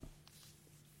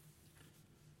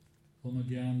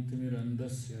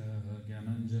Opamagyantimirandasya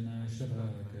Gyananjana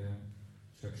Shalakaya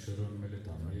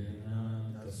Chakshurunmilitam Yena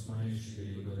Tasmai Shri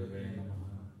Gurave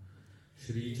Namaha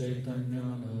Shri Chaitanya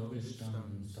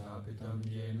Manavishtam Stapitam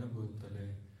Yena Bhutale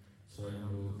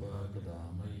Swayam Rupa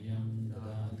Kadamayyam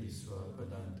Dadati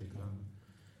Swapadantikam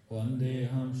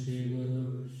Vandeham Shri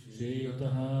Guru Shri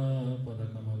Yutaha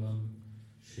Padakamalam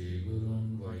Shri Gurun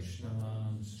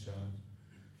Vaishnavanscha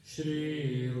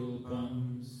Shri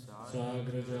Rupam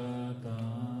Sagrajatam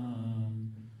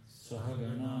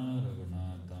Sahagana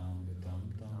Raghunatam Vitam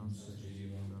Tam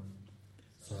Sajivam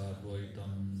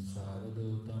Sadvaitam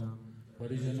Savadutam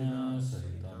Parijana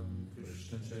Sahitam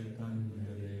Krishna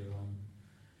Chaitanya Devam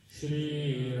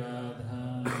Shri Radha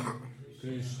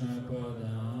Krishna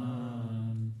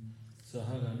Padam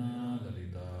Sahagana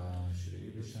Lalita Shri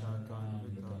Vishakam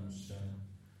Vitamscha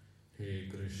He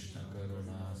Krishna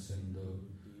Karuna Sindhu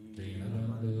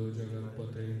Dinabandhu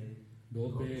Jagatpate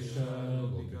Gopesha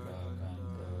Gopika Kanta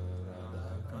Radha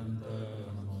Kanta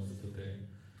Namostute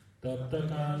Tapta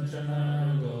Kanchana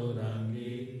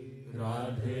Gaurangi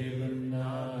Radhe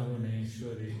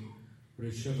Vrindavaneshwari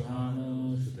Vrishabhanu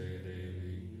Sute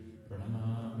Devi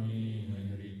Pranamami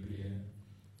Haripriya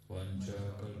Vancha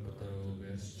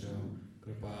Kalpatarubhyascha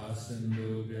Kripa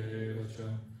Sindhubhyevacha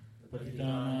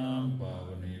Patitanam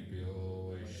Pavanebhyo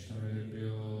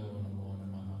Vaishnavebhyo Namo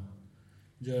Namaha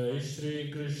Jai Shri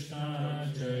Krishna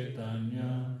Chaitanya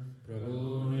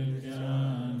Prabhu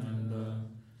Nityananda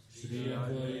Shri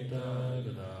Advaita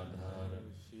Gadadhara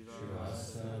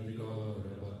Shivasadi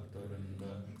Gaura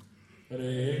Bhaktarinda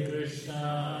Hare Krishna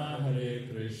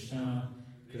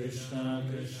Krishna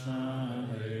Krishna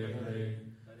Hare Hare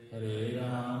Hare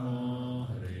Rama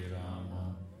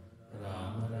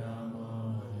Rama Rama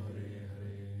Hare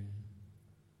Hare.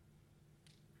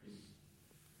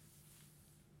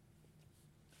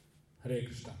 Hare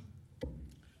Krishna.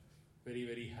 Very,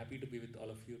 very happy to be with all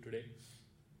of you today,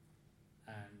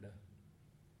 and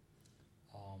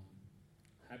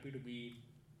happy to be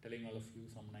telling all of you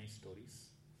some nice stories.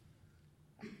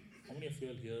 How many of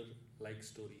you here like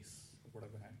stories? Put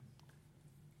up your hand.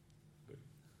 Good.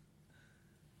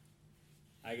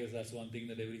 I guess that's one thing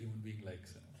that every human being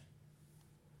likes.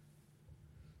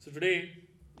 So today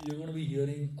you're going to be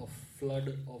hearing a flood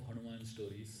of Hanuman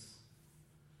stories.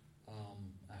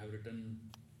 I have written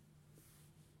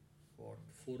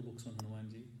 4 books on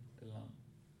Hanumanji till now,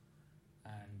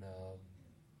 and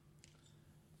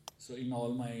so in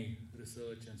all my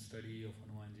research and study of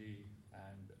Hanumanji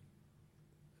and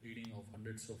reading of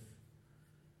hundreds of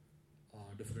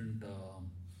different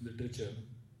literature,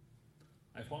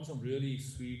 I found some really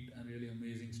sweet and really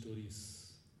amazing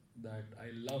stories that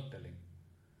I love telling.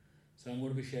 So I'm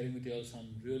going to be sharing with you all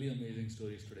some really amazing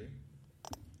stories today.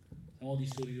 Some of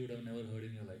these stories you would have never heard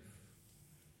in your life,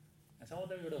 and some of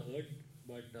them you would have heard,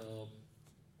 but the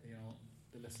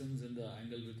lessons and the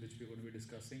angle with which we're going to be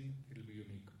discussing, it will be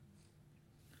unique.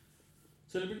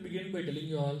 So let me begin by telling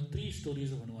you all 3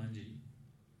 stories of Hanumanji,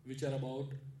 which are about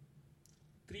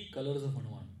 3 colors of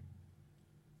Hanuman.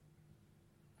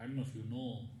 I don't know if you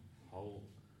know how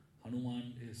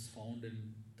Hanuman is found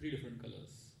in 3 different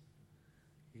colors.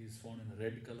 He is found in a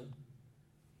red color,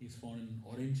 he is found in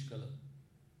orange color,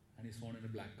 and he is found in a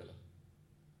black color.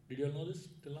 Did you all know this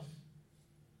till now?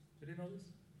 Did you know this?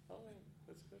 Oh,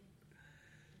 that's good.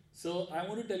 So I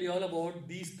want to tell you all about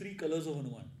these 3 colors of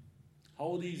Hanuman.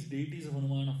 How these deities of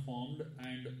Hanuman are formed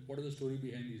and what is the story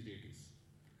behind these deities.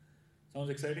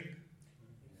 Sounds exciting?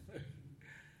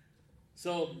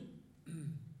 So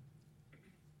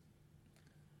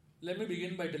let me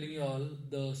begin by telling you all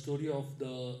the story of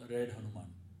the red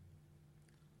Hanuman.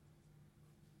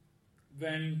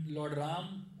 When Lord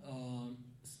Ram,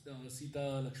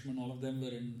 Sita, Lakshman, all of them were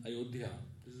in Ayodhya,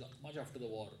 this is much after the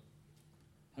war,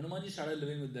 Hanumanji started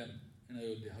living with them in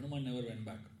Ayodhya. Hanuman never went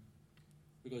back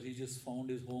because he just found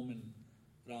his home in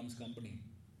Ram's company.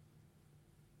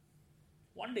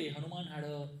 One day Hanuman had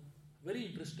a very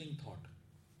interesting thought.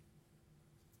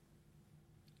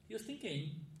 He was thinking,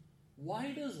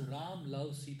 why does Ram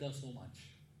love Sita so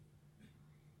much?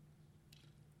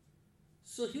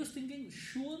 So he was thinking,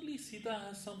 surely Sita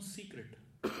has some secret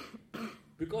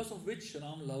because of which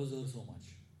Ram loves her so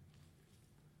much.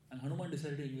 And Hanuman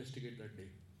decided to investigate that day.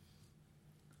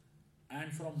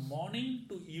 And from morning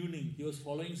to evening, he was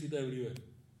following Sita everywhere.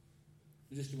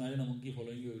 You just imagine a monkey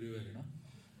following you everywhere,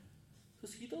 So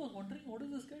Sita was wondering, what is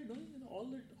this guy doing?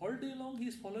 All day long he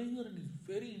is following her and he's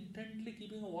very intently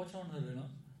keeping a watch on her,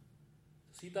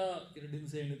 Sita didn't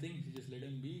say anything, she just let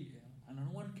him be. And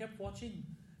Hanuman kept watching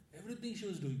everything she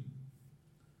was doing.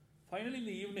 Finally in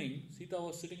the evening, Sita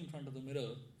was sitting in front of the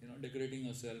mirror, decorating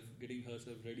herself, getting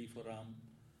herself ready for Ram.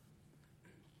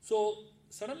 So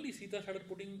suddenly Sita started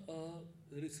putting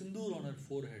sindoor on her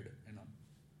forehead.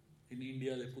 In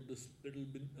India, they put this little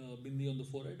bindi on the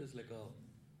forehead. It's like a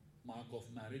mark of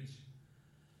marriage.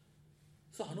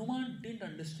 So Hanuman didn't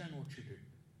understand what she did.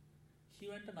 He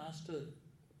went and asked her,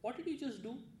 "What did you just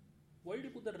do? Why did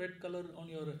you put that red color on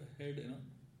your head?"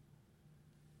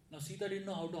 Now Sita didn't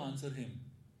know how to answer him,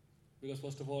 because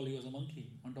first of all he was a monkey.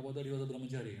 On top of that he was a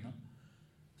brahmachari.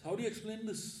 So how do you explain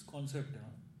this concept?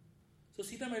 So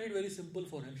Sita made it very simple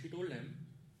for him. She told him,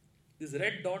 "This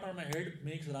red dot on my head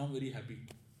makes Ram very happy."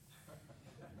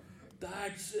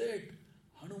 That's it.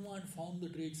 Hanuman found the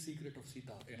great secret of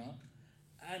Sita,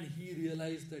 and he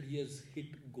realized that he has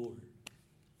hit gold.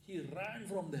 He ran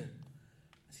from there.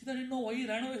 Sita didn't know why he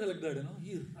ran away like that.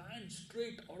 He ran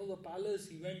straight out of the palace.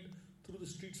 He went through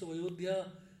the streets of Ayodhya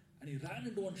and he ran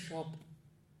into one shop.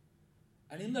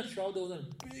 And in that shop there was a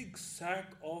big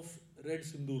sack of red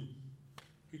sindoor.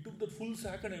 He took that full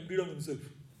sack and emptied on himself.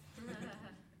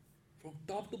 From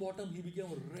top to bottom he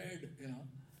became red,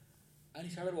 and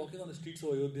he started walking on the streets of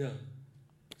Ayodhya.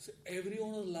 So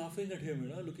everyone was laughing at him,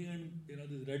 looking at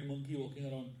this red monkey walking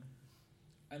around.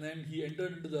 And then he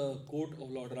entered into the court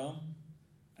of Lord Ram,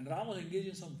 and Ram was engaged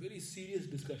in some very serious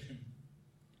discussion.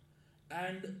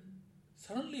 And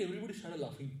suddenly everybody started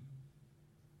laughing.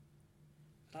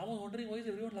 Ram was wondering, why is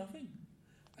everyone laughing?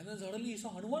 And then suddenly he saw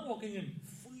Hanuman walking in,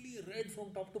 fully red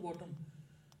from top to bottom.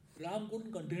 Ram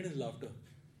couldn't contain his laughter.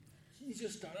 He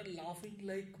just started laughing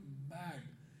like mad.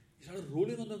 He started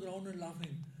rolling on the ground and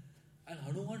laughing. And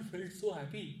Hanuman felt so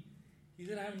happy. He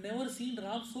said, "I have never seen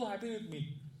Ram so happy with me."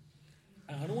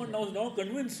 And Hanuman was now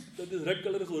convinced that this red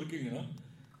color is working,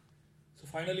 So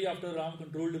finally, after Ram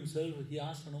controlled himself, he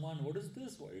asked Hanuman, "What is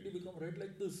this? Why did you become red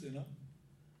like this?"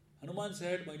 Hanuman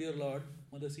said, "My dear Lord,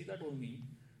 Mother Sita told me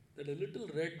that a little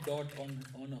red dot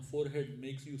on a forehead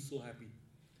makes you so happy.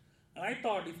 And I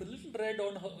thought, if a little red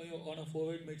on a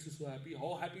forehead makes you so happy,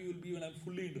 how happy you will be when I'm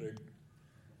fully in red."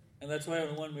 And that's why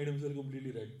Hanuman made himself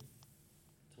completely red.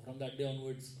 So from that day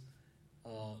onwards,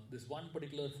 this one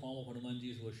particular form of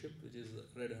Hanumanji is worshipped, which is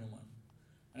red Hanuman.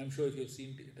 And I'm sure if you have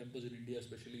seen temples in India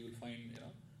especially, you will find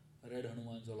red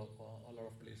Hanumans a lot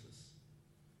of places.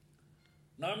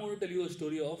 Now I'm going to tell you a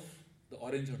story of the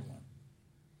orange Hanuman,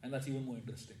 and that's even more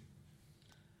interesting.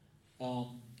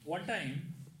 One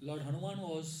time, Lord Hanuman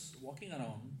was walking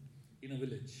around in a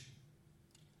village,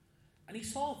 and he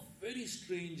saw a very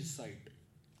strange sight.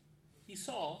 He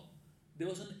saw there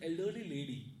was an elderly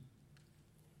lady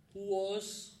who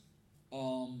was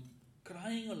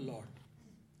crying a lot,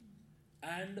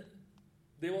 and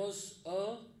there was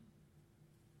a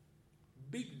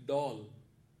big doll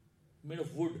made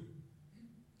of wood,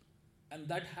 and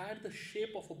that had the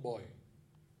shape of a boy,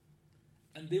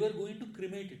 and they were going to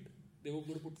cremate it. They were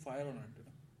going to put fire on it.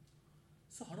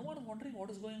 So Hanuman was wondering what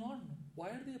is going on. Why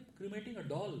are they cremating a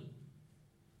doll?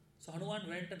 So Hanuman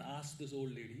went and asked this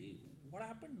old lady, "What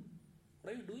happened?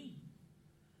 What are you doing?"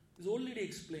 This old lady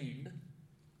explained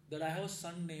that, "I have a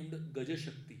son named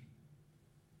Gajashakti.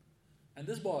 And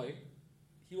this boy,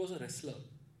 he was a wrestler,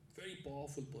 very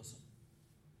powerful person.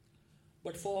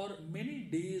 But for many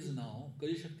days now,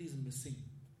 Gajashakti is missing.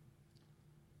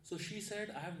 So she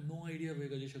said, I have no idea where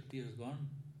Gajashakti has gone.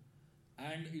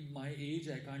 And in my age,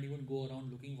 I can't even go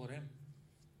around looking for him.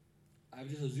 I've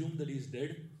just assumed that he's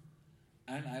dead.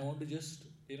 And I want to just,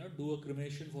 do a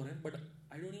cremation for him. But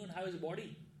I don't even have his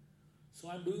body. So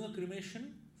I'm doing a cremation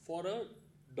for a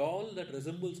doll that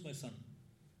resembles my son."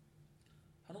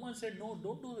 Hanuman said, "No,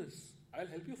 don't do this.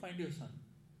 I'll help you find your son.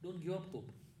 Don't give up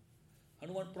hope."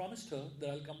 Hanuman promised her that,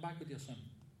 "I'll come back with your son."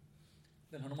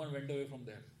 Then Hanuman went away from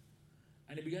there.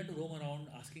 And he began to roam around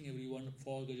asking everyone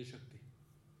for Gajashakti.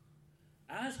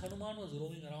 As Hanuman was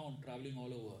roaming around, traveling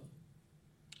all over,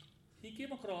 he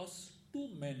came across two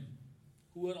men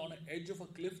who were on the edge of a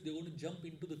cliff. They were going to jump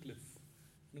into the cliff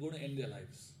and going to end their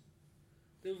lives.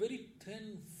 They were very thin,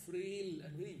 frail,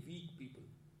 and very weak people.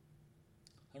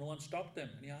 Hanuman stopped them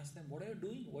and he asked them, "What are you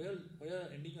doing? Why are you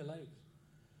ending your lives?"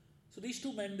 So these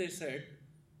two men, they said,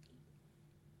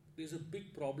 "There's a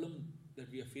big problem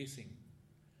that we are facing,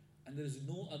 and there is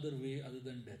no other way other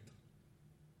than death."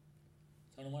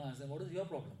 So Hanuman asked them, "What is your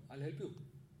problem? I'll help you."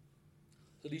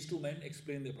 So these two men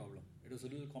explained their problem. It was a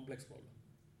little complex problem.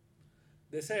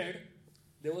 They said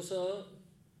there was a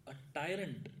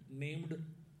tyrant named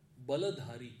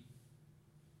Baladhari.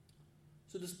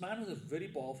 So this man was a very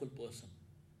powerful person.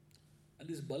 And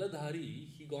this Baladhari,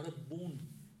 he got a boon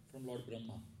from Lord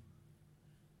Brahma.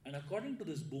 And according to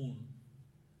this boon,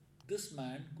 this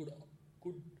man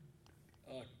could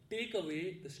take away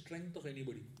the strength of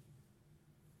anybody.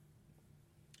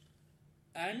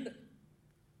 And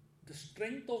the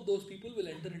strength of those people will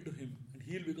enter into him and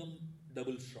he'll become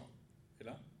double strong.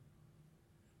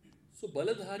 So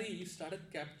Baladhari started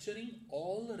capturing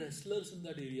all the wrestlers in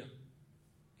that area,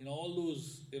 in all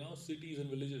those cities and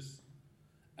villages,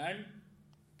 and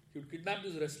he would kidnap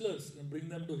these wrestlers and bring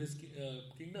them to his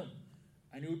kingdom,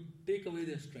 and he would take away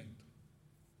their strength.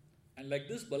 And like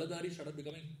this, Baladhari started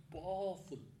becoming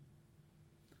powerful.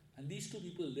 And these two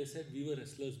people, they said, we were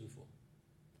wrestlers before.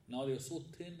 Now they are so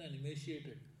thin and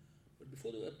emaciated. But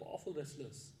before they were powerful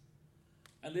wrestlers.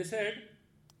 And they said,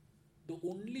 the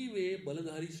only way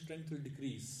Baladhari's strength will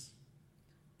decrease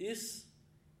is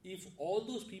if all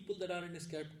those people that are in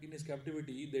his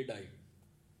captivity, they die.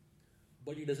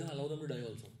 But he doesn't allow them to die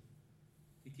also.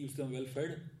 He keeps them well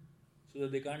fed so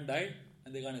that they can't die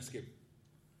and they can't escape.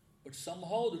 But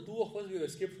somehow the two of us, we have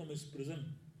escaped from his prison.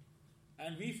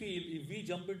 And we feel if we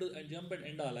jump and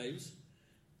end our lives,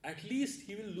 at least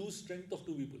he will lose strength of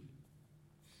two people.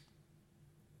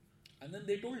 And then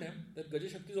they told him that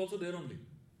Gaja Shakti is also there only.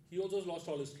 He also has lost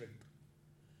all his strength.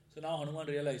 So now Hanuman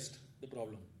realized the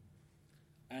problem.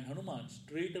 And Hanuman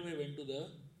straight away went to the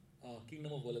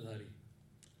kingdom of Baladhari.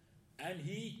 And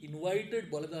he invited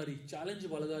Baladhari, challenged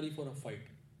Baladhari for a fight.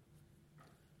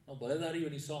 Now Baladhari,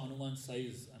 when he saw Hanuman's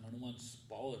size and Hanuman's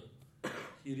power,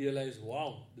 he realized,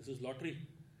 wow, this is lottery.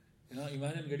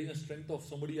 Imagine getting the strength of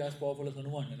somebody as powerful as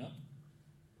Hanuman.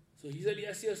 So he said,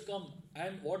 yes, come.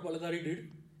 And what Baladhari did,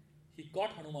 he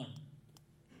caught Hanuman.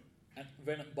 And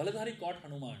when Baladhari caught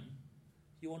Hanuman,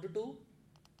 he wanted to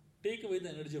take away the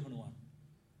energy of Hanuman.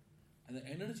 And the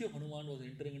energy of Hanuman was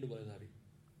entering into Baladhari.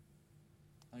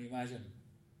 Now imagine,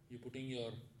 you putting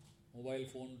your mobile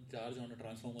phone charge on a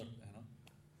transformer,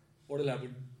 what will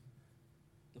happen?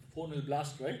 The phone will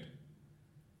blast, right?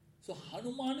 So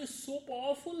Hanuman is so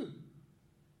powerful.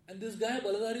 And this guy,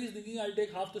 Baladhari, is thinking, I'll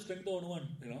take half the strength of Hanuman,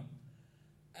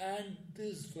 And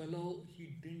this fellow,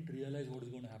 he didn't realize what is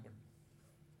going to happen.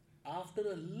 After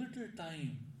a little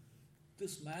time,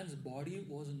 this man's body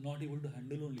was not able to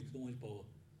handle only so much power.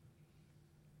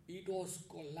 It was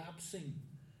collapsing.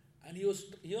 And he was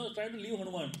trying to leave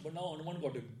Hanuman, but now Hanuman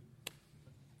got him.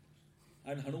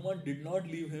 And Hanuman did not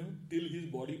leave him till his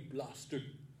body blasted.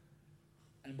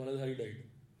 And Baladhari died.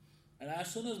 And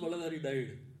as soon as Baladhari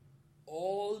died,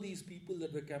 all these people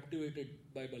that were captivated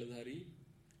by Baladhari,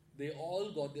 they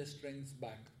all got their strengths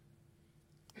back.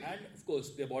 And of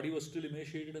course, their body was still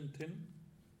emaciated and thin.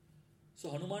 So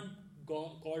Hanuman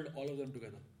called all of them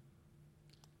together.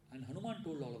 And Hanuman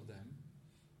told all of them,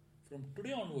 from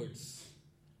today onwards,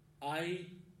 I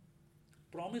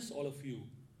promise all of you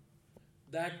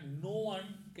that no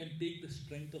one can take the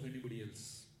strength of anybody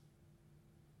else.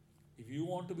 If you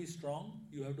want to be strong,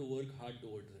 you have to work hard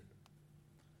towards it.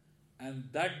 And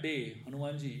that day,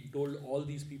 Hanumanji told all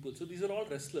these people, so these are all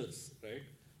wrestlers, right?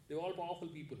 They were all powerful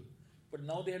people. But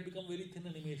now they had become very thin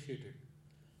and emaciated.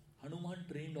 Hanuman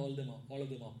trained all of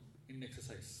them up in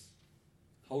exercise.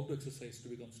 How to exercise to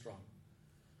become strong.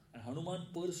 And Hanuman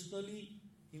personally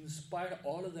inspired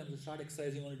all of them to start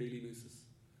exercising on a daily basis.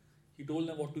 He told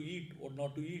them what to eat, what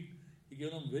not to eat. He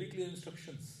gave them very clear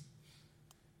instructions.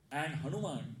 And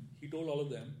Hanuman, he told all of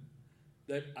them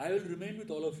that I will remain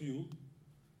with all of you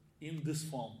in this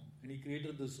form. And he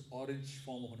created this orange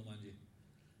form of Hanumanji.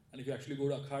 And if you actually go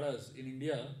to akhadas in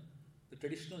India, the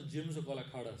traditional gyms are called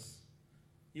akhadas.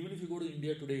 Even if you go to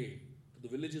India today, to the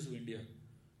villages of India,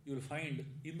 you will find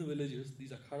in the villages,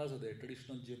 these akhadas are there,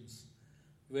 traditional gyms,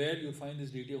 where you will find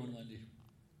this deity of Hanumanji.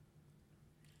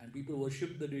 And people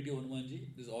worship the deity of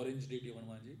Hanumanji, this orange deity of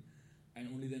Hanumanji, and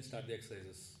only then start the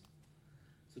exercises.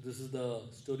 So this is the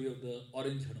story of the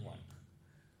orange Hanuman.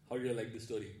 How do you like this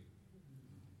story?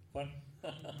 Fun?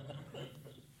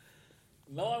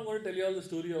 Now I'm going to tell you all the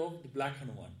story of the black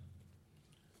Hanuman.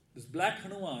 This black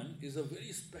Hanuman is a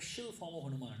very special form of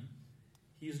Hanuman.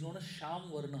 He is known as Sham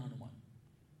Varna Hanuman.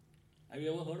 Have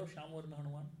you ever heard of Sham Varna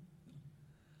Hanuman?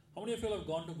 How many of you have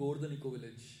gone to Govardhan Eco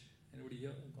Village? Anybody here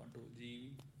have gone to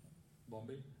GEV,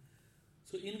 Bombay?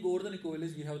 So in Govardhan Eco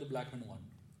Village, we have the black Hanuman.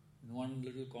 In one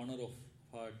little corner of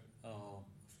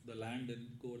the land in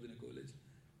Govardhan Eco Village,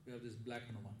 we have this black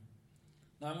Hanuman.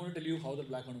 Now I'm going to tell you how the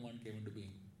black Hanuman came into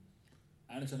being.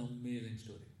 And it's an amazing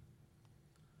story.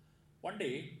 One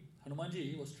day,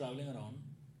 Hanumanji was traveling around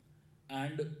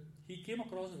and he came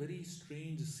across a very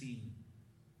strange scene.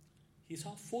 He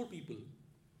saw 4 people,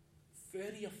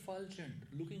 very effulgent,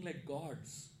 looking like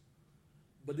gods.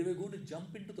 But they were going to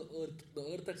jump into the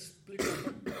earth had split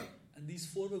open, and these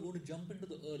 4 were going to jump into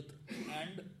the earth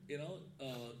and,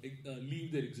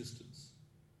 leave their existence.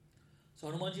 So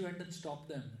Hanumanji went and stopped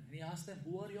them, and he asked them,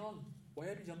 who are you all? Why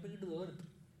are you jumping into the earth?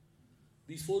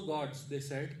 These 4 gods, they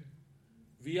said,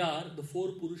 We are the four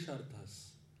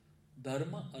Purusharthas: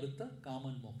 Dharma, Artha, Kama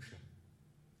and Moksha.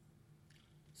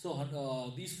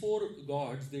 So these four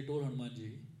gods, they told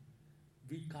Hanumanji,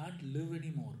 we can't live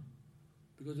anymore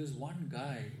because there's one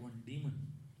guy, one demon,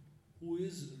 who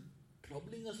is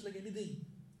troubling us like anything,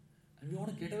 and we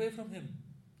want to get away from him,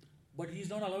 but he's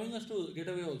not allowing us to get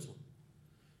away also.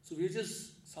 So we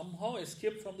just somehow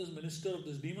escaped from this minister of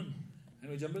this demon,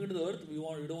 and we're jumping into the earth. We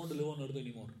don't want to live on earth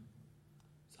anymore.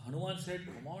 So Hanuman said,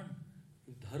 come on,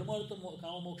 if Dharma, Artha,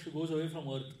 Kama, Moksha goes away from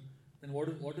earth, then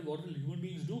what will human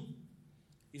beings do?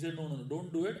 He said, no,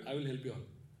 don't do it, I will help you all.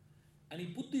 And he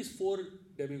put these four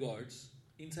demigods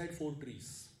inside four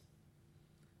trees.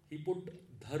 He put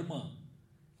Dharma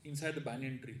inside the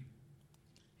banyan tree.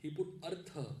 He put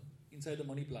Artha inside the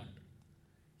money plant.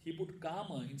 He put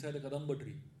Kama inside the Kadamba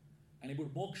tree. And he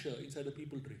put Moksha inside the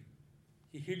people tree.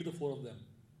 He hid the four of them.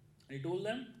 And he told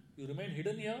them, you remain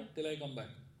hidden here till I come back.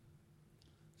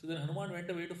 So then Hanuman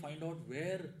went away to find out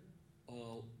where,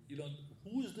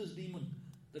 who is this demon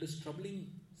that is troubling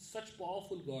such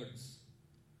powerful gods.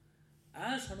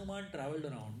 As Hanuman travelled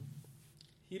around,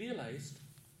 he realized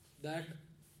that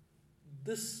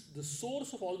the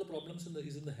source of all the problems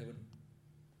is in the heaven.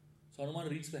 So Hanuman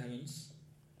reached the heavens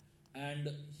and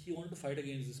he wanted to fight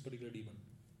against this particular demon.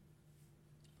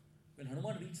 When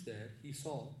Hanuman reached there, he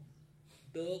saw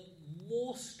the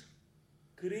most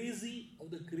crazy of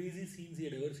the crazy scenes he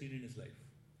had ever seen in his life.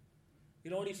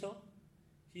 You know what he saw?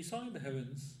 He saw in the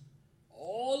heavens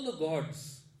all the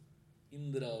gods,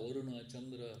 Indra, Varuna,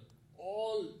 Chandra,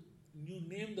 all, you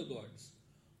name the gods,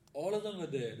 all of them were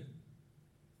there,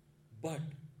 but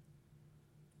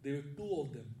there were two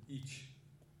of them each.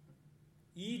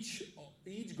 Each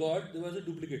god, there was a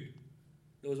duplicate.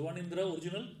 There was one Indra,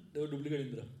 original, there was duplicate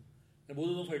Indra. And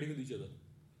both of them fighting with each other.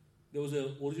 There was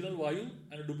an original Vayu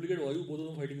and a duplicate Vayu, both of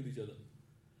them fighting with each other.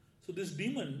 So this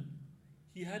demon,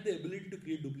 he had the ability to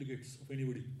create duplicates of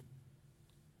anybody.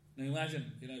 Now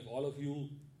imagine, if all of you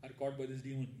are caught by this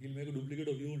demon, he'll make a duplicate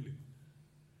of you only.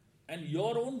 And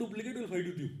your own duplicate will fight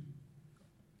with you.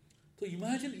 So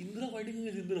imagine Indra fighting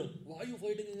against Indra, Vayu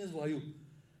fighting against Vayu.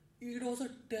 It was a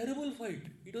terrible fight.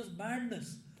 It was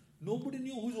madness. Nobody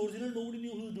knew who's original, nobody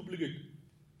knew who's duplicate.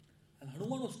 And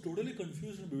Hanuman was totally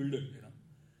confused and bewildered.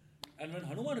 And when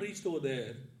Hanuman reached over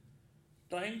there,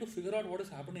 trying to figure out what is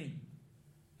happening,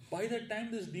 by that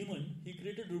time this demon, he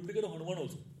created a duplicate of Hanuman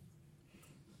also.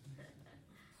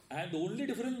 And the only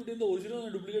difference between the original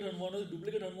and duplicate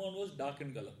Hanuman was dark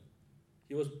in color.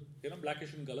 He was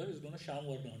blackish in color. He was known as Shyam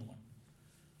Varna Hanuman.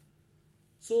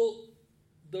 So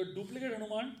the duplicate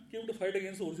Hanuman came to fight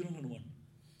against the original Hanuman.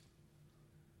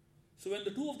 So when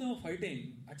the two of them were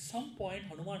fighting, at some point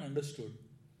Hanuman understood,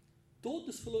 though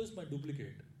this fellow is my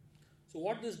duplicate. So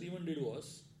what this demon did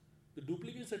was, the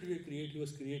duplicates that he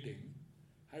was creating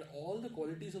had all the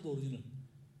qualities of the original,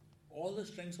 all the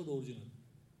strengths of the original.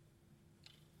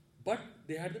 But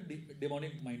they had the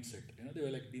demonic mindset. They were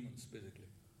like demons, basically.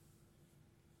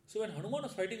 So when Hanuman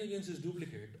was fighting against his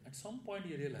duplicate, at some point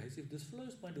he realized, if this fellow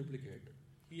is my duplicate,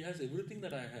 he has everything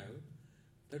that I have,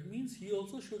 that means he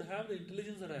also should have the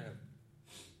intelligence that I have.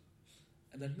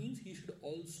 And that means he should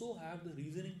also have the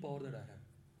reasoning power that I have.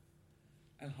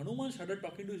 And Hanuman started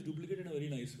talking to his duplicate in a very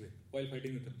nice way while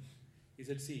fighting with him. He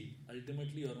said, see,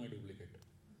 ultimately you are my duplicate.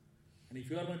 And if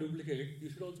you are my duplicate, you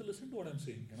should also listen to what I am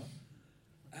saying,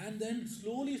 And then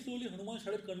slowly Hanuman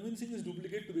started convincing his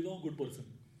duplicate to become a good person.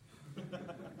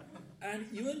 And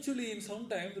eventually in some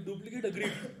time the duplicate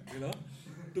agreed,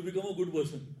 to become a good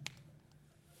person.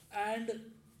 And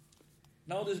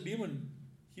now this demon,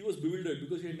 he was bewildered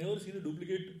because he had never seen a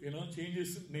duplicate, change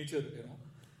his nature,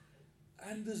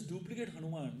 And this duplicate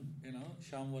Hanuman,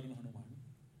 Shyam Varna Hanuman,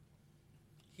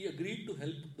 he agreed to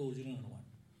help the original Hanuman.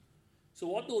 So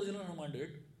what the original Hanuman did,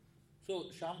 so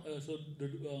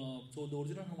the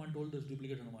original Hanuman told this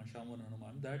duplicate Hanuman, Shyam Varna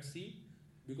Hanuman, that see,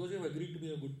 because you have agreed to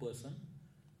be a good person,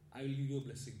 I will give you a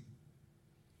blessing.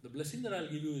 The blessing that I will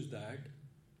give you is that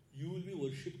you will be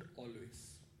worshipped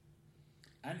always.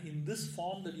 And in this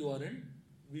form that you are in,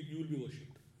 you will be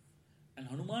worshipped. And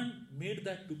Hanuman made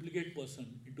that duplicate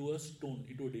person into a stone,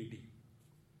 into a deity.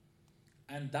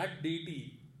 And that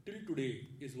deity, till today,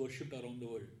 is worshipped around the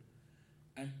world.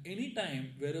 And any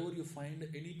time, wherever you find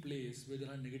any place where there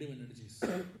are negative energies,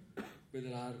 where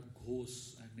there are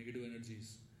ghosts and negative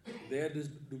energies, there this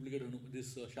duplicate,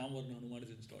 Shyam Varna Hanuman is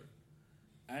installed.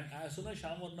 And as soon as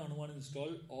Shyam Varna Hanuman is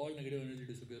installed, all negative energy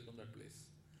disappears from that place.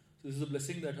 So this is a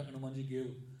blessing that Hanumanji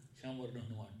gave Shyam Varna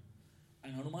Hanuman.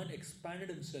 And Hanuman expanded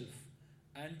himself.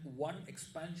 And one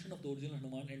expansion of the original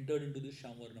Hanuman entered into this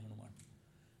Shyam Varna Hanuman.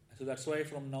 So that's why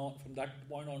from that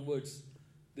point onwards,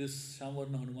 this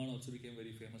Shamvarna Hanuman also became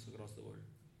very famous across the world.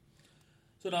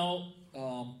 So now,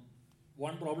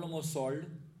 one problem was solved,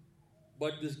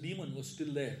 but this demon was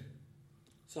still there.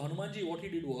 So Hanumanji, what he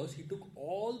did was, he took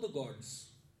all the gods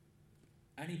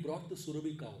and he brought the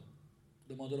Surabhi cow,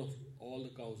 the mother of all the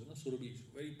cows, Surabhi,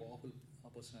 very powerful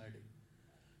personality.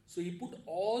 So he put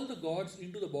all the gods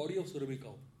into the body of Surabhi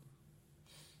cow.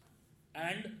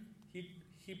 And he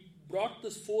brought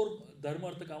this 4 Dharma,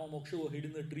 Artha, Kama, Moksha were hid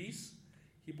in the trees.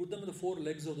 He put them in the 4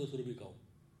 legs of the Surabhi cow.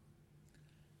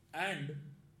 And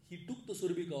he took the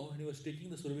Surabhi cow and he was taking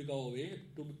the Surabhi cow away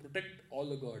to protect all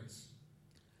the gods.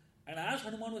 And as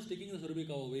Hanuman was taking the Surabhi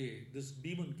cow away, this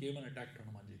demon came and attacked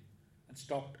Hanumanji and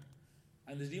stopped.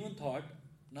 And this demon thought,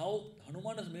 now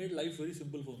Hanuman has made life very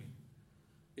simple for me.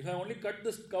 If I only cut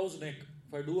this cow's neck,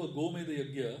 if I do a Gomeda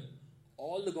Yagya,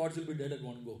 all the gods will be dead at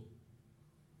one go.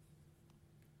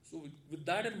 So with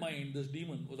that in mind, this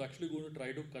demon was actually going to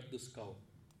try to cut this cow.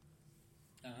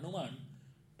 And Hanuman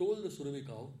told the Surabhi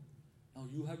cow, now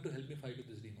you have to help me fight with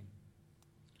this demon.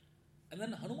 And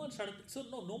then Hanuman started, so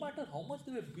no matter how much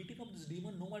they were beating up this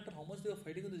demon, no matter how much they were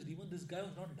fighting with this demon, this guy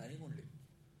was not dying only.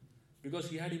 Because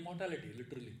he had immortality,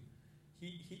 literally.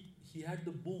 He had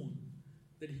the boon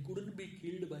that he couldn't be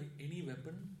killed by any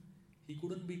weapon, he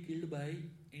couldn't be killed by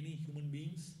any human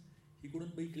beings, he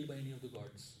couldn't be killed by any of the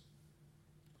gods.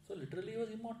 So literally he was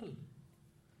immortal.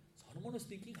 So Hanuman was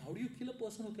thinking, how do you kill a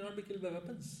person who cannot be killed by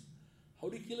weapons? How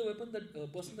do you kill a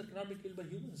person that cannot be killed by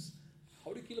humans?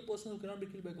 How do you kill a person who cannot be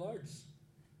killed by gods?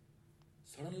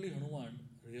 Suddenly Hanuman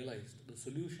realized the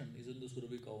solution is in the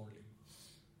Surabhi cow only.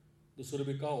 The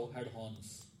Surabhi cow had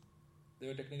horns. They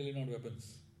were technically not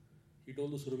weapons. He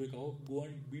told the Surabhi cow, go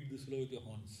and beat this fellow with your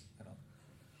horns.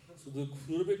 So the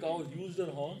Surabhi cow used her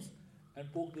horns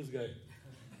and poked this guy.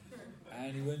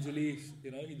 And eventually,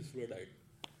 this fellow died.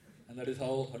 And that is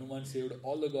how Hanuman saved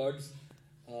all the gods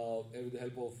with the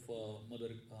help of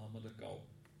mother cow.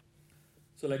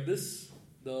 So like this,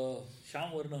 the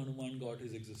Shamvarna Hanuman got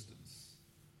his existence.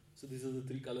 So these are the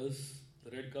 3 colors,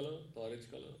 the red color, the orange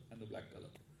color and the black color.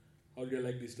 How do you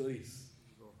like these stories?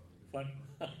 Fun?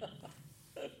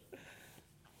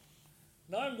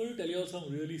 Now I'm going to tell you all some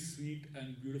really sweet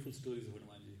and beautiful stories of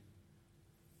Hanumanji.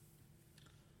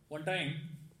 One time,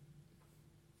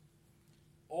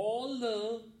 all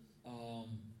the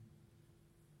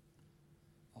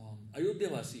Ayodhya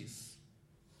Vasis,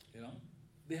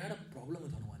 they had a problem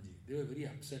with Hanumanji. They were very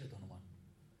upset with Hanuman.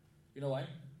 You know why?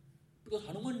 Because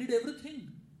Hanuman did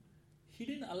everything. He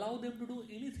didn't allow them to do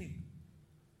anything.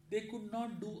 They could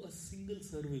not do a single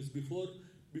service. Before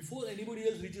anybody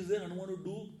else reaches there, Hanuman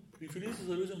would finish the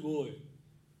service and go away.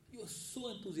 He was so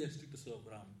enthusiastic to serve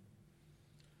Ram.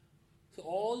 So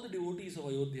all the devotees of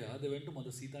Ayodhya, they went to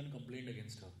Mother Sita and complained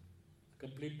against her.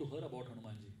 Complained to her about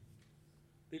Hanumanji.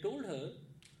 They told her,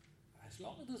 as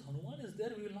long as this Hanuman is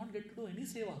there, we will not get to do any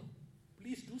seva.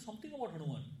 Please do something about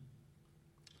Hanuman.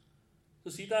 So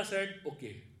Sita said,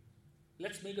 okay,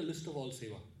 let's make a list of all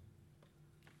seva.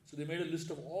 So they made a list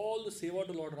of all the seva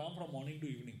to Lord Ram from morning to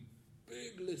evening.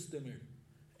 Big list they made.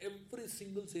 Every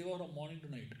single seva from morning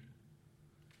to night.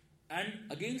 And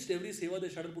against every seva they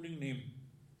started putting name.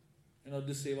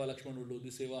 This seva Lakshman will do,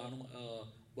 this seva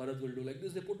Bharat will do. Like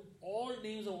this, they put all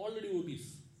names of all the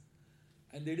devotees.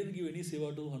 And they didn't give any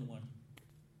seva to Hanuman.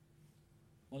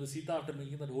 Mother Sita, after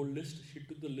making that whole list, she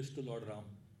took the list to Lord Ram.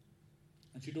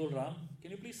 And she told Ram,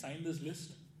 can you please sign this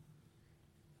list?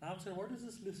 Ram said, what is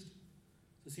this list?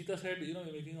 So Sita said,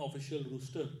 we're making an official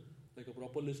rooster, like a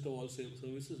proper list of all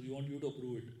services. We want you to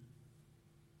approve it.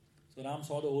 So Ram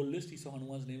saw the whole list. He saw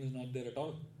Hanuman's name is not there at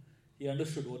all. He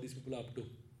understood what these people are up to.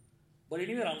 But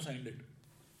anyway, Ram signed it.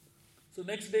 So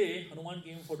next day, Hanuman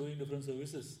came for doing different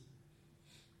services.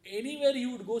 Anywhere he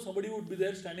would go, somebody would be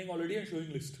there standing already and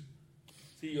showing list.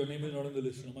 See, your name is not on the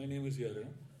list. My name is here.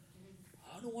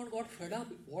 Hanuman got fed up.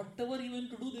 Whatever he went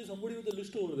to do, there is somebody with a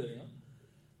list over there.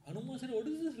 Hanuman said, what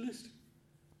is this list?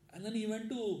 And then he went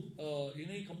to,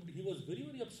 he was very,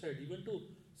 very upset. He went to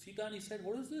Sita and he said,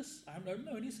 what is this? I don't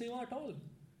have any seva at all.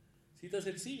 Sita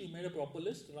said, see, we made a proper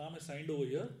list. Ram has signed over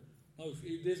here. Now,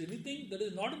 if there is anything that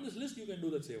is not in this list, you can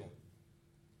do that seva.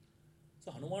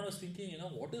 So Hanuman was thinking,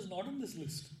 what is not in this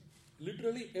list?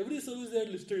 Literally, every service they had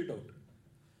listed it out.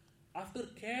 After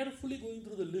carefully going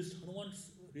through the list, Hanuman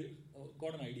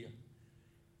got an idea.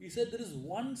 He said, there is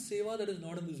one seva that is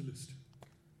not in this list.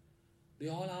 They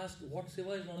all asked, what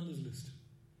seva is not on this list?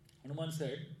 Hanuman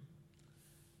said,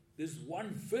 there is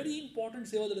one very important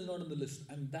seva that is not on the list,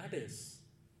 and that is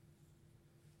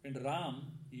when Ram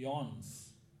yawns.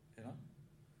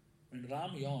 When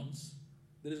Ram yawns,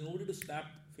 there is nobody to snap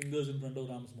fingers in front of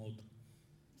Ram's mouth.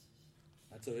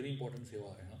 That's a very important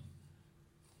seva.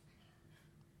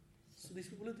 So these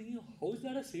people are thinking, how is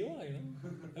that a seva?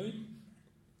 I mean,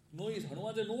 no,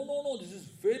 Hanuman said, no, this is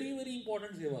very, very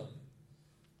important seva.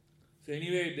 So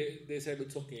anyway, they said,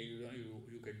 it's okay,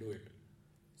 you can do it.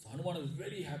 So Hanuman was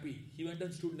very happy. He went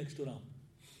and stood next to Ram.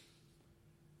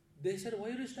 They said,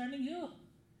 why are you standing here?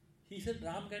 He said,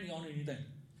 Ram can yawn anytime.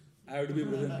 I have to be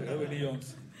present when he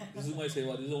yawns. This is my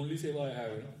seva. This is the only seva I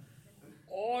have.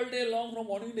 All day long, from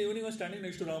morning to evening, I was standing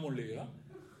next to Ram only.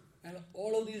 And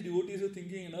all of these devotees were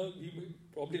thinking, he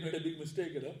probably made a big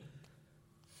mistake.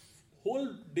 Whole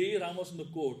day Ram was in the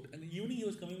court, and evening he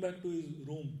was coming back to his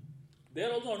room.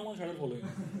 There also Hanuman started following.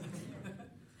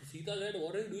 Sita said,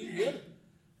 what are you doing here?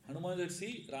 Hanuman said,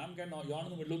 see, Ram can yawn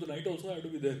in the middle of the night also, I have to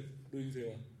be there doing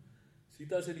seva.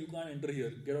 Sita said, you can't enter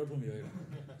here, get out from here.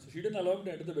 So she didn't allow him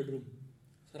to enter the bedroom.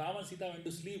 So Ram and Sita went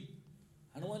to sleep.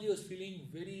 Hanumanji was feeling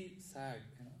very sad.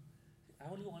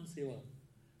 I only want seva.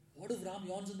 What if Ram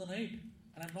yawns in the night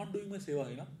and I'm not doing my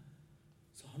seva?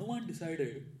 So Hanuman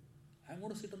decided, I'm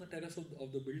going to sit on the terrace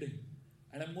of the building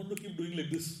and I'm going to keep doing like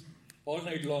this all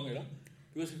night long.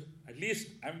 Because at least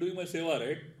I'm doing my seva,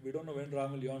 right? We don't know when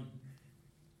Ram will yawn.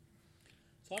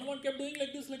 So Hanuman kept doing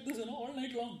like this, all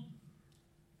night long.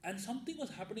 And something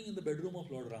was happening in the bedroom of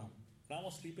Lord Ram. Ram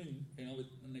was sleeping,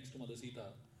 next to Mother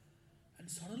Sita. And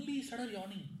suddenly he started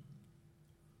yawning.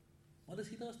 Mother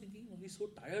Sita was thinking, he's so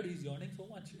tired, he's yawning so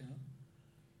much,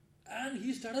 And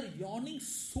he started yawning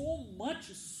so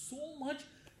much,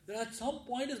 that at some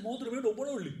point his mouth remained open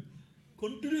only.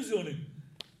 Continuous yawning.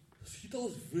 Sita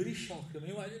was very shocked.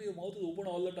 Imagine your mouth is open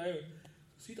all the time.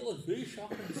 Sita was very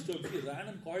shocked and disturbed. She ran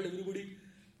and called everybody.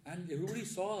 And everybody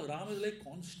saw Ram is like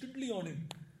constantly yawning.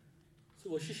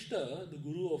 So Vashishta, the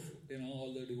guru of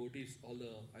all the devotees, all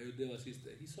the Ayodhya-vasis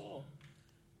there, he saw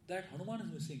that Hanuman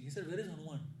is missing. He said, where is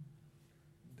Hanuman?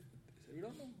 They said, we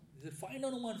don't know. He said, find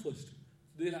Hanuman first.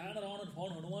 They ran around and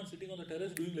found Hanuman sitting on the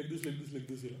terrace doing like this.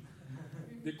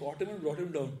 They caught him and brought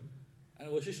him down. And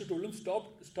Vashishta told him,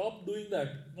 stop doing that.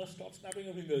 Stop snapping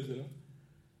your fingers.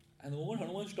 And the moment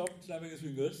Hanuman stopped snapping his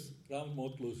fingers, Ram's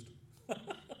mouth closed.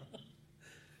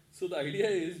 So the idea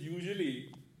is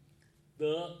usually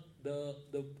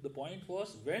the point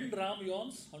was when Ram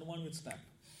yawns, Hanuman will snap,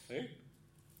 right?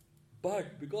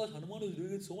 But because Hanuman was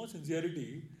doing it so much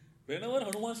sincerity, whenever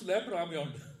Hanuman slept, Ram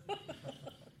yawned.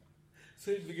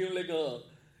 So it became like a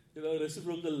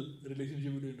reciprocal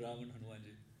relationship between Ram and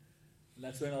Hanumanji. And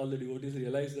that's when all the devotees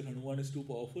realized that Hanuman is too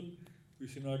powerful. We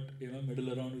should not meddle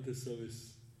around with his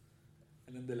service.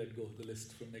 And then they let go the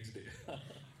list from next day.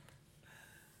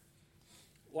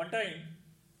 One time,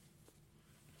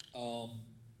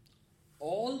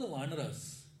 all the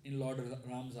Vanaras in Lord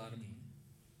Ram's army,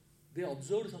 they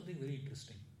observed something very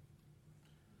interesting.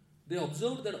 They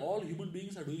observed that all human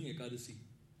beings are doing Ekadasi.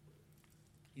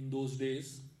 In those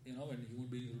days, when human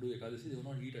beings would do Ekadasi, they would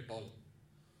not eat at all.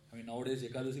 I mean, nowadays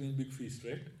Ekadasi means big feast,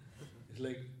 right? It's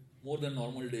like more than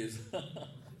normal days.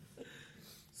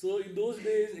 So in those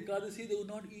days, Ekadasi, they would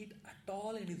not eat at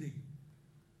all anything.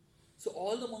 So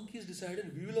all the monkeys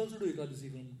decided, we will also do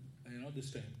Ekadasi from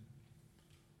this time.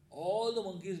 All the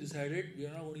monkeys decided, we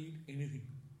are not going to eat anything.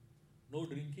 No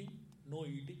drinking, no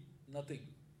eating, nothing.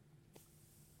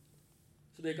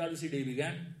 So the Ekadasi day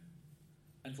began,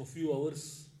 and for a few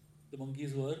hours, the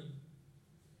monkeys were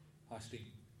fasting.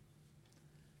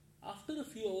 After a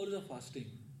few hours of fasting,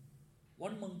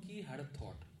 one monkey had a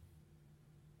thought.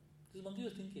 This monkey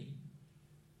was thinking,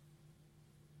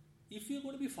 if we are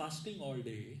going to be fasting all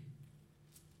day,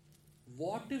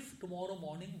 what if tomorrow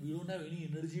morning we don't have any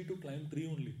energy to climb tree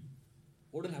only?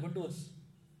 What will happen to us?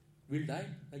 We'll die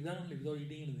like that only without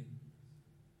eating anything.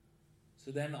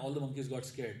 So then all the monkeys got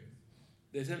scared.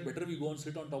 They said, better we go and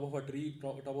sit on top of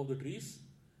the trees,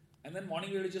 and then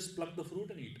morning we will just pluck the fruit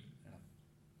and eat.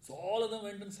 So all of them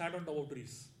went and sat on top of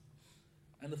trees,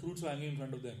 and the fruits were hanging in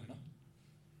front of them.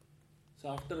 So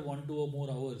after 1, 2 or more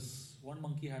hours, one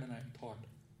monkey had a thought.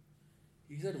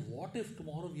 He said, what if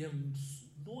tomorrow we have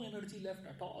no energy left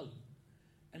at all,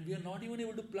 and we are not even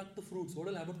able to pluck the fruits? What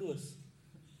will happen to us?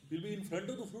 We'll be in front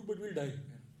of the fruit, but we'll die.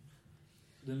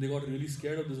 Then they got really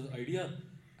scared of this idea,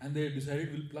 and they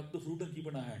decided, we'll pluck the fruit and keep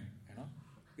in our hand.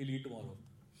 We'll eat tomorrow.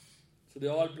 So they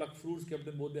all plucked fruits, kept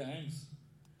in both their hands.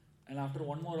 And after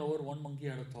 1 more hour, one monkey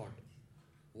had a thought.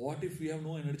 What if we have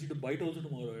no energy to bite also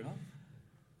tomorrow?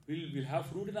 We'll have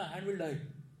fruit in our hand, we'll die.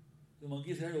 The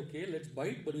monkey said, okay, let's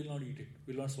bite, but we'll not eat it.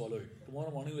 We'll not swallow it.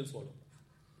 Tomorrow morning we'll swallow.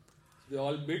 So they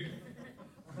all bit.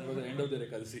 That was the end of their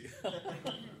Ekadasi.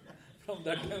 From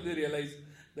that time they realized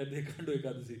that they can't do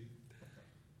Ekadasi.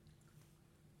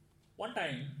 One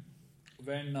time,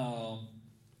 when all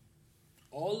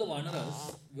the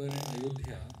Vanaras were in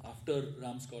Ayodhya after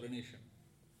Ram's coronation,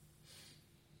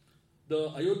 The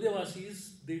Ayodhya Vasis,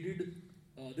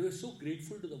 they were so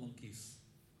grateful to the monkeys.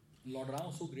 Lord Ram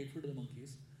was so grateful to the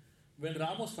monkeys. When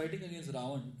Ram was fighting against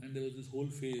Ravan and there was this whole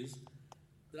phase,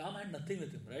 Ram had nothing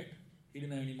with him, right? He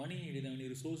didn't have any money, he didn't have any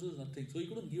resources, nothing. So he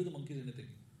couldn't give the monkeys anything.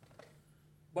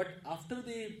 But after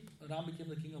Ram became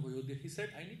the king of Ayodhya, he said,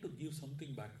 I need to give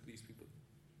something back to these people.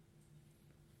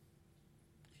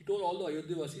 He told all the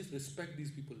Ayodhya Vasis, respect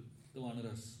these people, the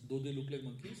Vanaras. Though they look like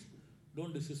monkeys,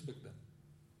 don't disrespect them.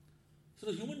 So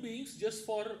the human beings, just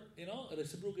for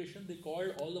reciprocation, they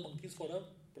called all the monkeys for a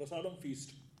prasadam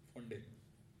feast one day.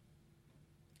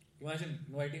 Imagine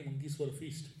inviting monkeys for a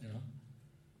feast,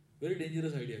 Very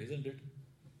dangerous idea, isn't it?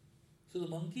 So the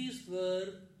monkeys were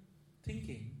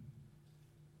thinking,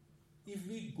 if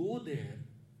we go there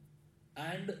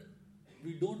and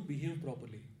we don't behave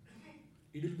properly,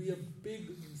 it will be a big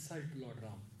insult to Lord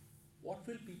Ram. What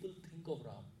will people think of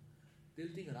Ram?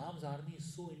 They'll think Ram's army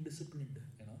is so indisciplined,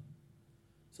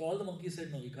 So all the monkeys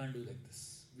said, no, we can't do like this.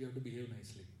 We have to behave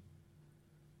nicely.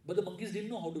 But the monkeys didn't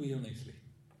know how to behave nicely.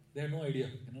 They had no idea,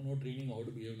 no training how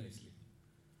to behave nicely.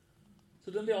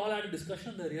 So then they all had a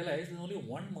discussion. They realized there's only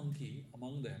one monkey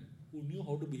among them who knew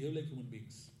how to behave like human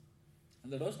beings.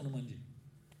 And that was Hanumanji.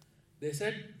 They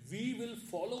said, we will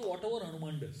follow whatever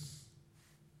Hanuman does.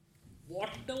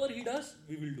 Whatever he does,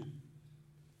 we will do.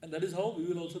 And that is how we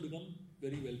will also become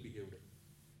very well behaved.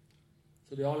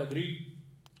 So they all agreed.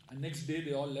 And next day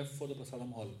they all left for the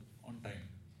Prasadam hall on time.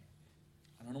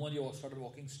 And Hanumanji started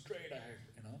walking straight ahead,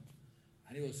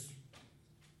 And he was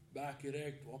back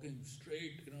erect, walking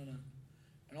straight,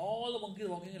 And all the monkeys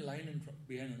walking in line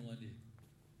behind Hanumanji.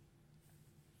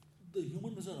 The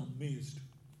humans are amazed.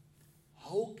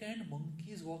 How can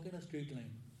monkeys walk in a straight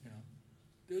line?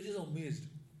 They were just amazed.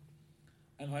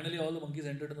 And finally all the monkeys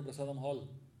entered in the Prasadam hall.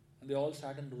 And they all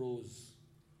sat in rows.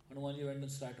 Hanumanji went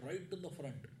and sat right in the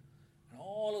front. And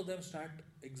all of them sat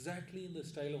exactly in the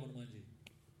style of Hanumanji.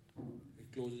 He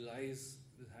closed his eyes,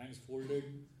 his hands folded.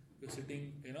 He was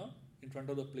sitting, in front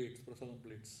of the plates, Prasadam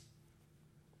plates.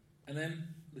 And then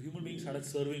the human beings started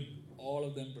serving all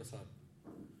of them prasad.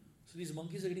 So these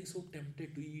monkeys are getting so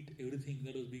tempted to eat everything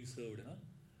that was being served,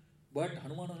 But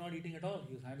Hanuman was not eating at all.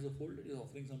 His hands were folded. He was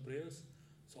offering some prayers.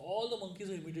 So all the monkeys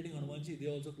were imitating Hanumanji. They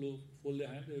also fold their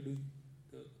hands. They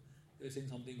were saying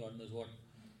something, God knows what.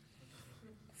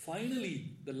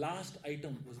 Finally, the last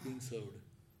item was being served.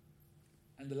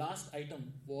 And the last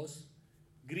item was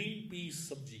green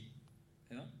peas sabji,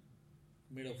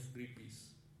 made of green peas.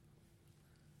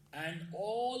 And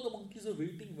all the monkeys were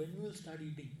waiting when we will start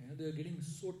eating. They were getting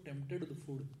so tempted with the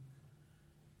food.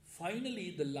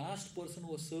 Finally, the last person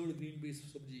who was served green peas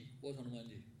sabji was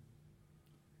Hanumanji.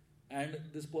 And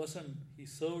this person, he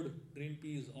served green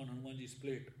peas on Hanumanji's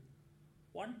plate.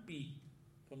 One pea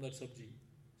from that sabji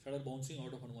started bouncing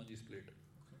out of Hanumanji's plate.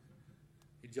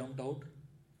 It jumped out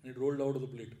and it rolled out of the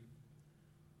plate.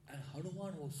 And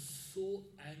Hanuman was so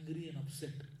angry and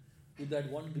upset with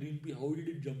that one green pea. How did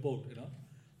it jump out?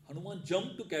 Hanuman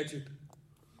jumped to catch it.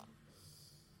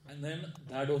 And then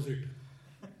that was it.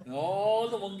 And all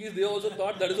the monkeys, they also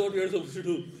thought that is what we are supposed to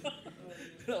do.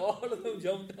 All of them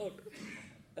jumped out.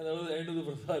 And that was the end of the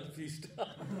prasad feast.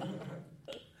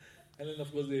 And then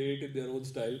of course they ate in their own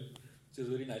style, which is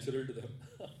very natural to them.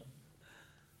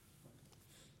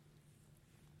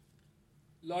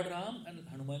 Lord Ram and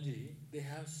Hanumanji, they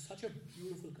have such a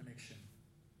beautiful connection.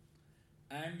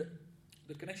 And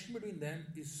the connection between them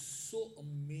is so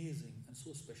amazing and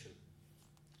so special.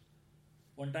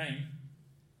 One time,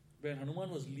 when Hanuman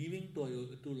was leaving to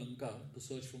Lanka to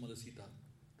search for Mother Sita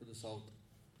to the south,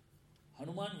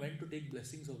 Hanuman went to take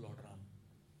blessings of Lord Ram.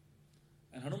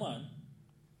 And Hanuman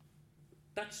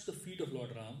touched the feet of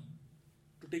Lord Ram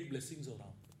to take blessings of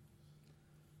Ram.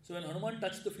 So when Hanuman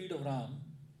touched the feet of Ram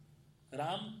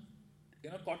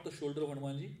caught the shoulder of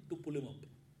Hanumanji to pull him up.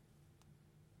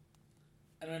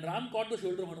 And when Ram caught the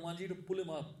shoulder of Hanumanji to pull him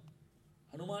up,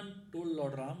 Hanuman told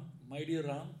Lord Ram, my dear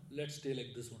Ram, let's stay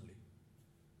like this only.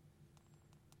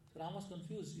 So Ram was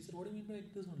confused. He said, what do you mean by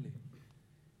like this only?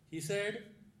 He said,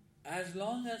 as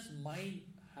long as my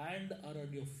hands are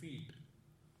on your feet,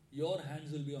 your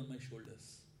hands will be on my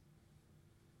shoulders.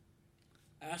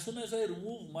 As soon as I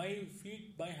remove my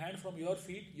hand from your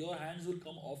feet, your hands will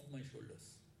come off my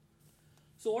shoulders.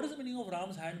 So what is the meaning of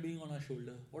Ram's hand being on our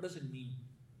shoulder? What does it mean?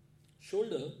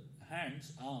 Shoulder,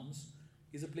 hands, arms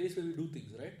is a place where we do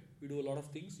things, right? We do a lot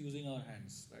of things using our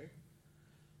hands, right?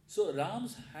 So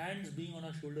Ram's hands being on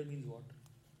our shoulder means what?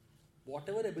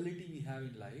 Whatever ability we have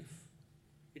in life,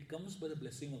 it comes by the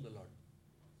blessing of the Lord,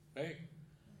 right?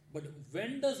 But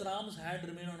when does Ram's hand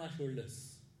remain on our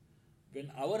shoulders? When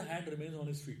our hand remains on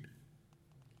his feet.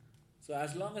 So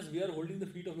as long as we are holding the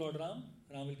feet of Lord Ram,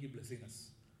 Ram will keep blessing us.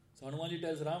 So Hanumanji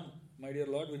tells Ram, my dear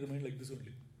Lord, we remain like this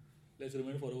only. Let's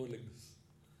remain forever like this.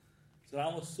 So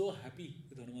Ram was so happy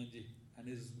with Hanumanji and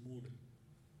his mood.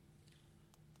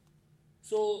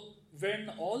 So when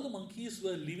all the monkeys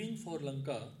were leaving for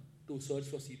Lanka to search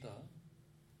for Sita,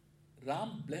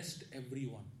 Ram blessed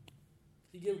everyone.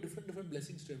 He gave different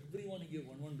blessings to everyone. He gave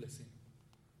one blessing.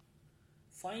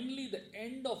 Finally, the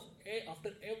end of,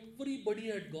 after everybody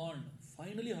had gone,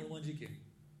 finally Hanumanji came.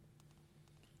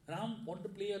 Ram wanted to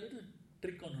play a little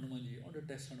trick on Hanumanji, wanted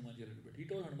to test Hanumanji a little bit. He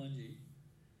told Hanumanji,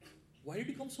 why did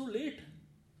you come so late?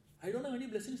 I don't have any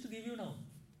blessings to give you now.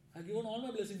 I've given all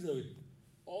my blessings away.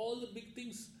 All the big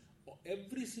things,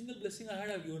 every single blessing I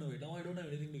had, I've given away. Now I don't have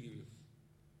anything to give you.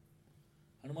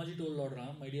 Hanumanji told Lord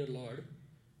Ram, my dear Lord,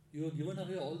 you have given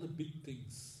away all the big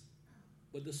things.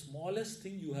 But the smallest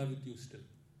thing you have with you still.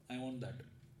 I want that.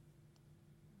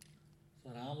 So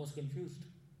Ram was confused.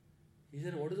 He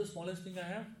said, what is the smallest thing I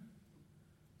have?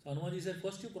 So Hanumanji said,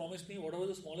 first you promised me, whatever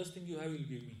the smallest thing you have, you'll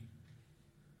give me.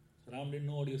 So Ram didn't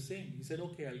know what he was saying. He said,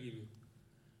 okay, I'll give you.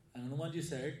 And Hanumanji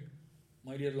said,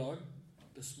 my dear Lord,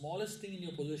 the smallest thing in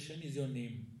your possession is your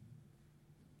name.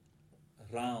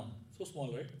 Ram. So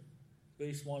small, right?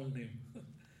 Very small name.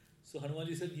 So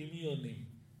Hanumanji said, give me your name.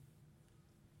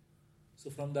 So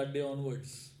from that day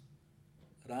onwards,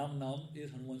 Ram Nam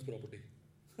is Hanuman's property.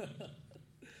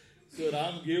 So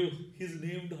Ram gave his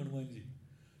name to Hanumanji.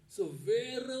 So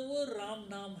wherever Ram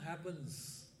Nam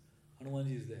happens,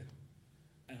 Hanumanji is there.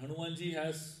 And Hanumanji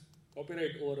has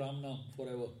copyright over Ram Nam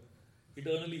forever.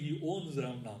 Eternally he owns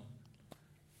Ram Nam.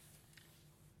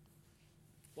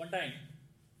 One time,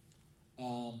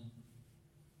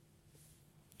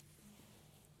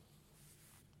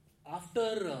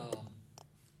 after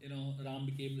Ram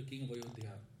became the king of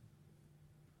Ayodhya,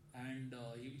 and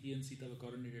he and Sita were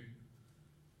coronated,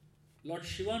 Lord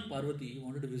Shiva and Parvati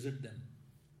wanted to visit them.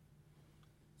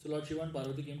 So Lord Shiva and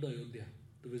Parvati came to Ayodhya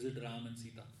to visit Ram and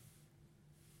Sita.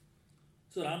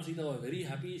 So Ram and Sita were very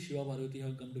happy. Shiva and Parvati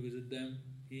have come to visit them.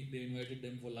 They invited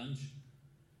them for lunch.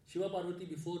 Shiva and Parvati,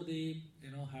 before they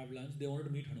have lunch, they wanted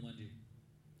to meet Hanumanji.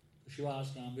 So Shiva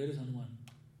asked Ram, where is Hanuman?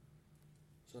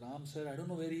 So Ram said, I don't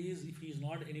know where he is. If he is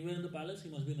not anywhere in the palace, he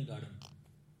must be in the garden.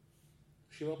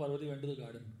 Shiva and Parvati went to the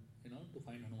garden, to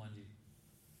find Hanumanji.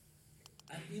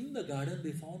 And in the garden,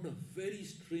 they found a very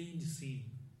strange scene.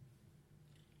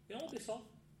 You know what they saw?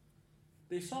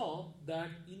 They saw that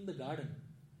in the garden,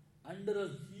 under a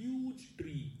huge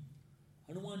tree,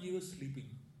 Hanumanji was sleeping.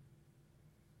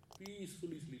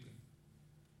 Peacefully sleeping.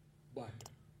 But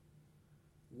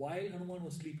while Hanuman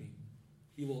was sleeping,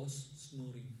 he was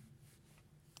snoring.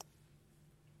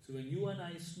 So when you and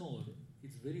I snore,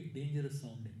 it's very dangerous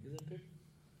sounding, isn't it?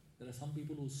 There are some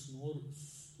people who snore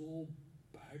so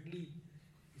badly,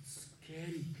 it's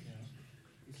scary.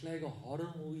 It's like a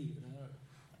horror movie.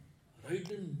 Right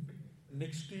in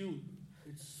next to you,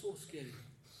 it's so scary.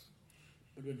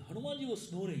 But when Hanumanji was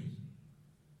snoring,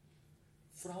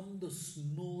 from the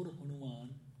snore of Hanuman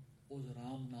was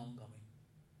Ram Nam coming.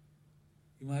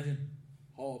 Imagine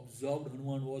how absorbed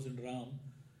Hanuman was in Ram.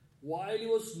 While he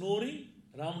was snoring,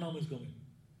 Ram Nam is coming.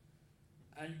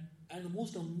 And the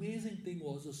most amazing thing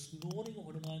was the snoring of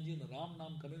Hanumanji and the Ram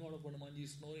Nam coming out of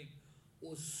Hanumanji's snoring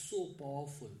was so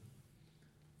powerful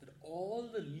that all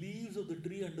the leaves of the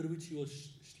tree under which he was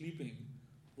sleeping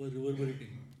were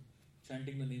reverberating,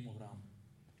 chanting the name of Ram.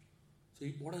 So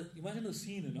imagine the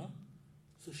scene,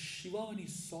 So Shiva, when he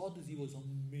saw this, he was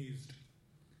amazed.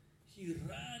 He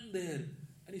ran there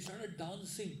and he started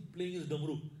dancing, playing his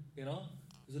damru. It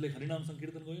was like Harinam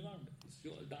Sankirtan going on.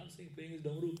 He's dancing, playing his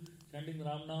damru, chanting the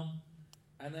Ram Nam.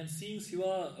 And then seeing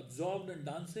Shiva absorbed and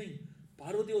dancing,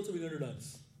 Parvati also began to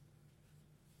dance.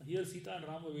 Here Sita and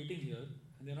Ram were waiting here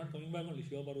and they're not coming back only.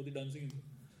 Shiva, Parvati dancing.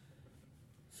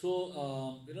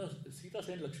 So, Sita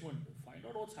sent Lakshman to find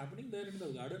out what's happening there in the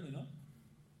garden,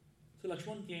 So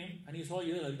Lakshman came and he saw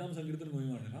here Harinam Sankirtan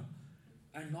going on,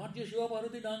 And not just Shiva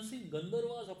Parvati dancing,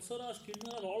 Gandharvas, Apsaras,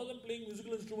 Kinnaras, all of them playing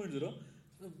musical instruments,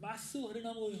 So a massive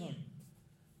Harinam going on.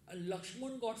 And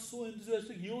Lakshman got so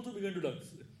enthusiastic, he also began to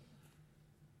dance.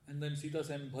 And then Sita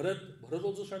sent Bharat. Bharat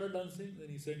also started dancing. Then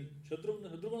he sent Shatrugna.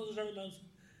 Shatrugna also started dancing.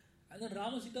 And then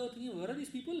Ram and Sita were thinking, where are these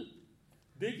people?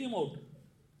 They came out.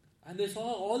 And they saw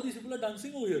all these people are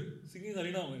dancing over here, singing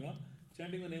Harinam,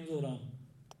 chanting the names of Ram.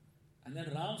 And then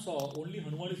Ram saw only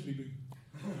Hanuman is sleeping.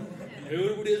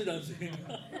 Everybody is dancing.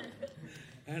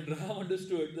 And Ram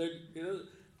understood that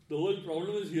the whole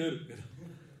problem is here.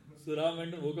 So Ram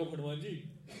went and woke up Hanumanji.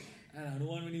 And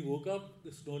Hanuman, when he woke up,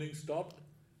 the snoring stopped.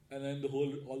 And then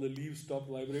all the leaves stopped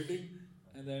vibrating.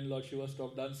 And then Lord Shiva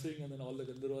stopped dancing. And then all the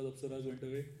Gandharvas, Apsaras went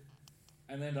away.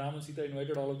 And then Ram and Sita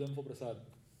invited all of them for prasad.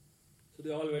 So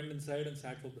they all went inside and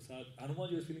sat for prasad.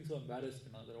 Hanumanji was feeling so embarrassed,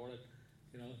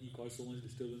 that he caused so much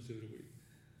disturbance to everybody.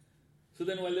 So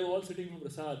then while they were all sitting for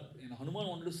prasad, Hanuman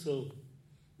wanted to serve.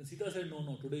 Then Sita said,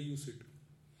 no, today you sit.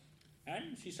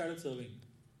 And she started serving.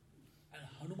 And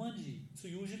Hanumanji, so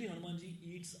usually Hanumanji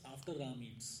eats after Ram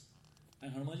eats.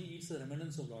 And Hanumanji eats the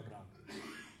remnants of Lord Ram.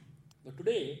 But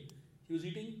today, he was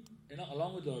eating,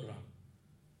 along with Lord Ram.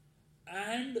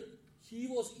 And he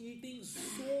was eating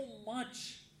so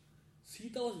much.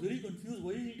 Sita was very confused.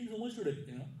 Why is he eating so much today?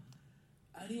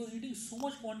 And he was eating so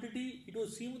much quantity, it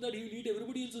was seemed that he will eat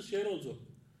everybody else's share also.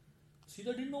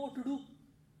 Sita didn't know what to do.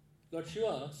 Lord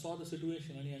Shiva saw the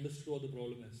situation and he understood what the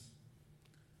problem is.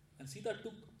 And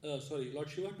Lord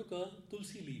Shiva took a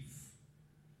tulsi leaf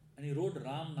and he wrote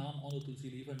Ram Nam on the tulsi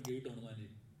leaf and gave it to Hanumanji.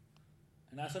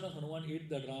 And as soon as Hanuman ate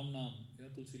that Ram Nam,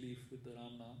 tulsi leaf with the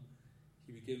Ram Nam,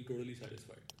 he became totally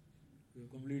satisfied. He was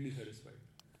completely satisfied.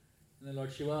 And then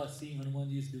Lord Shiva, seeing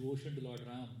Hanumanji's devotion to Lord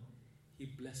Ram, he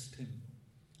blessed him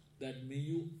that may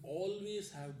you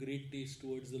always have great taste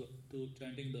to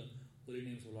chanting the holy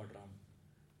names of Lord Ram.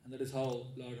 And that is how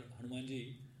Lord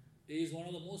Hanumanji is one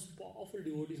of the most powerful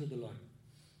devotees of the Lord.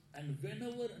 And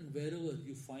whenever and wherever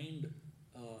you find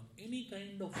any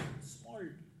kind of small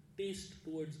taste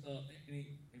towards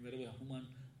wherever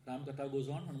Ram Katha goes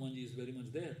on, Hanumanji is very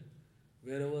much there.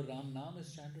 Wherever Ram Nam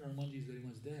is chanted, Hanumanji is very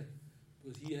much there.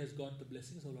 Because he has got the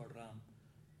blessings of Lord Ram.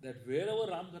 That wherever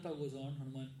Ram Katha goes on,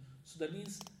 Hanuman. So that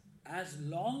means as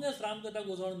long as Ram Katha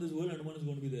goes on in this world, Hanuman is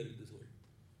going to be there in this world.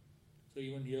 So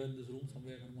even here in this room,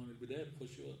 somewhere Hanuman will be there for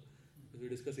sure. Because we are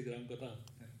discussing Ram Katha.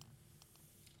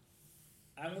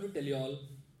 I am going to tell you all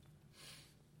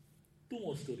 2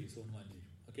 more stories of Hanumanji.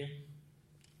 Okay?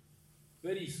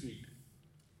 Very sweet.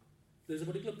 There is a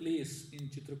particular place in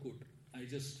Chitrakoot. I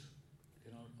just,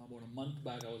 about a month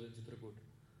back I was in Chitrakoot.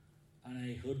 And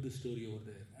I heard this story over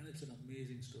there. And it's an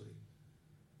amazing story.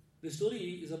 The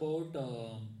story is about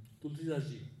Tulsidas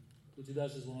ji.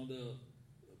 Tulsidas is one of the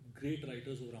great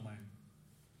writers of Ramayana.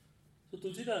 So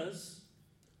Tulsidas,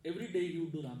 every day he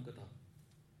would do Ram Katha.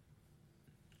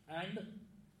 And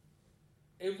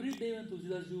every day when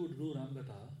Tulsidas ji would do Ram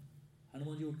Katha,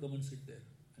 Hanumanji would come and sit there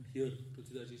and hear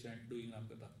Tulsidas ji chant doing Ram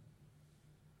Katha.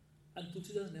 And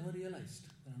Tulsidas never realized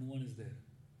that Hanuman is there.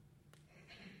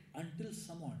 Until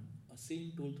someone, a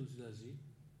saint, told Tulsidas ji,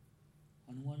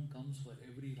 Hanuman comes for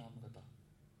every Ram Katha.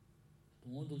 The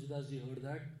moment Tulsidas ji heard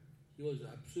that, he was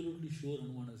absolutely sure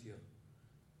Hanuman is here.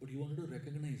 But he wanted to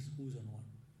recognize who is Hanuman.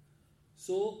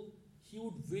 So he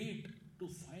would wait to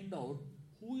find out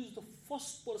who is the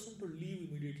first person to leave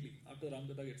immediately after Ram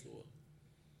Katha gets over.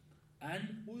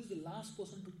 And who is the last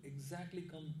person to exactly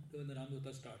come when the Ram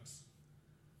Katha starts.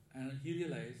 And he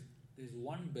realized there is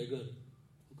one beggar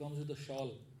who comes with a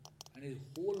shawl and his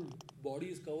whole body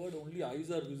is covered, only eyes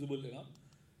are visible.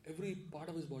 Every part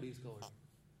of his body is covered.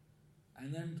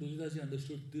 And then Tulsidas ji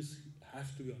understood this has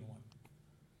to be Hanuman.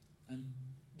 And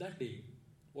that day,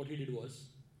 what he did was,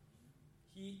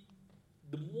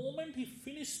 the moment he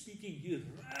finished speaking, he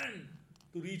ran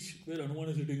to reach where Hanuman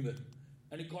is sitting there.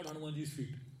 And he caught Hanumanji's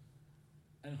feet.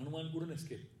 And Hanuman couldn't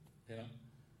escape.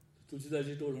 So Tulsidas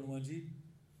ji told Hanumanji,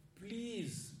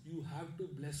 please, you have to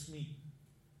bless me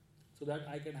so that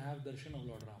I can have darshan of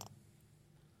Lord Ram.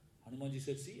 Hanumanji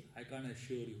said, see, I can't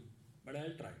assure you, but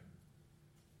I'll try.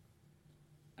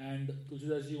 And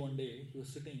Tulsidas ji one day, he was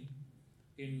sitting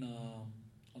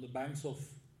on the banks of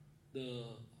the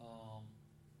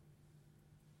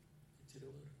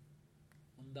river,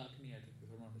 Mandakini, I think, if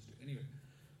I'm not mistaken. Anyway,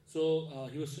 so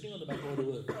he was sitting on the bank of the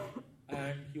river,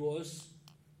 and he was,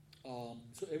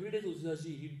 so every day Tulsidas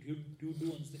ji, he would do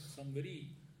some very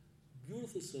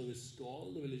beautiful service to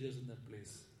all the villagers in that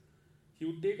place. He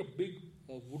would take a big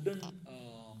wooden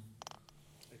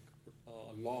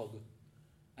log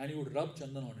and he would rub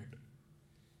chandan on it.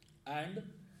 And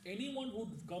anyone who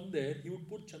would come there, he would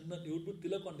put chandan, he would put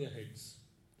tilak on their heads.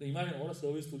 So imagine what a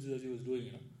service Tulsidas ji was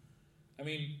doing. I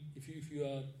mean, if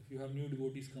you have new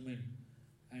devotees come in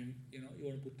and you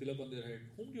want to put tilak on their head,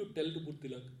 whom do you tell to put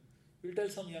tilak? You'll tell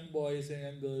some young boys and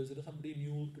young girls, somebody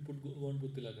new to go and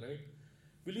put tilak, right?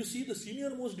 Will you see the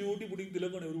senior most devotee putting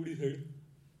tilak on everybody's head?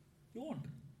 You won't.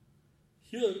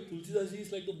 Here, Tulsidas ji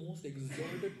is like the most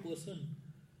exalted person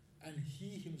and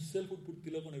he himself would put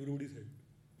tilak on everybody's head.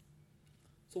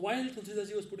 So while Tulsidas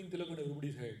ji was putting tilak on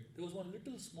everybody's head, there was one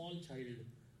little small child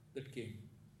that came.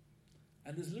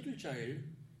 And this little child,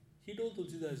 he told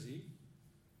Tulsidas ji,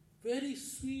 very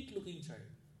sweet looking child,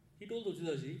 he told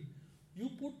Tulsidas ji,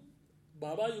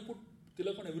 Baba, you put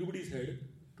tilak on everybody's head.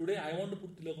 Today I want to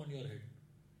put tilak on your head.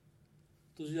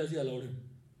 Tulsidas ji allowed him.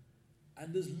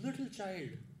 And this little child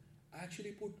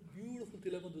actually put beautiful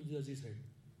tilak on Tulsidaji's head.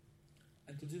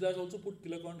 And Tulsidas also put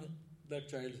tilak on that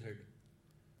child's head.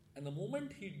 And the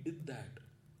moment he did that,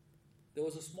 there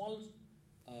was a small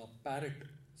parrot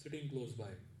sitting close by.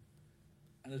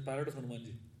 And this parrot was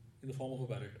Hanumanji in the form of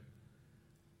a parrot.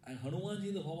 And Hanumanji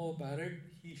in the form of a parrot,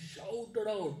 he shouted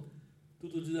out to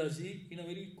Tulsidaji in a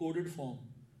very coded form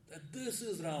that this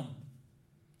is Ram.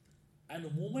 And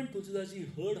the moment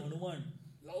Tulsidaji heard Hanuman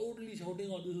loudly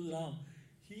shouting out this is Ram,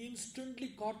 he instantly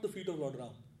caught the feet of Lord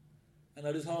Ram. And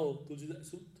that is how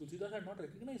Tulsidas had not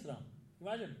recognized Ram.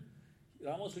 Imagine,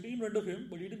 Ram was sitting in front of him,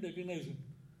 but he didn't recognize him.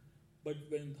 But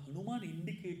when Hanuman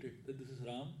indicated that this is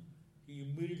Ram, he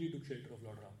immediately took shelter of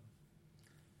Lord Ram.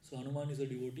 So Hanuman is a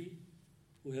devotee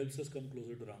who helps us come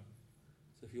closer to Ram.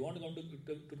 So if you want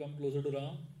to come closer to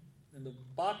Ram, then the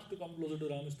path to come closer to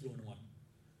Ram is through Hanuman.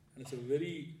 And it's a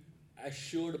very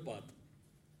assured path.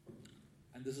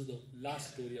 And this is the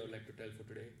last story I would like to tell for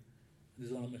today. This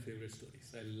is one of my favorite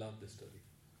stories. I love this story.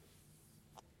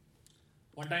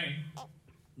 One time,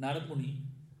 Narad Muni,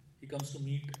 he comes to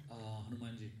meet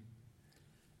Hanumanji.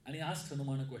 And he asks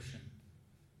Hanuman a question.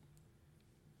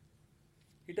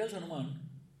 He tells Hanuman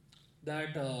that,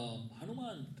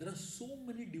 Hanuman, there are so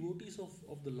many devotees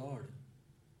of the Lord.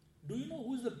 Do you know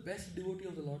who is the best devotee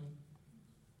of the Lord?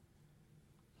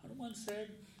 Hanuman said,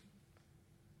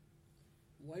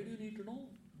 why do you need to know?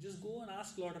 Just go and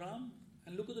ask Lord Ram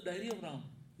and look at the diary of Ram.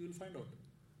 You will find out.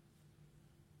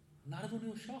 Narad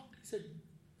Muni was shocked. He said,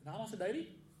 Ram has a diary?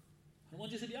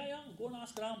 Hanumanji said, yeah, go and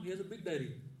ask Ram. He has a big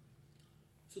diary.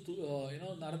 So,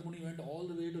 Narad Muni went all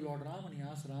the way to Lord Ram and he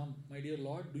asked Ram, my dear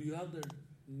Lord, do you have the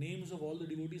names of all the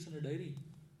devotees in the diary?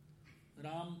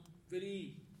 Ram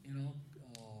very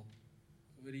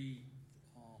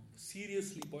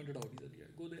seriously pointed out. He said, yeah,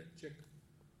 go there, check.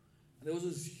 And there was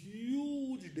this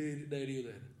huge diary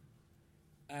there.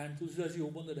 And Tulsidaji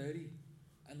opened the diary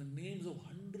and the names of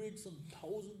hundreds and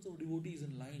thousands of devotees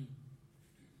in line.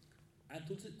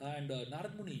 And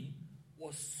Narad Muni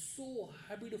was so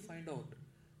happy to find out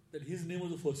that his name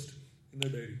was the first in the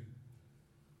diary.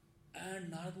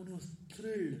 And Narad Muni was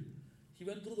thrilled. He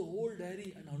went through the whole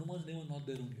diary and Hanuman's name was not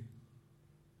there only.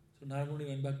 So Narad Muni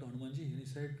went back to Hanumanji and he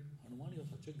said, Hanuman, you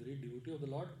are such a great devotee of the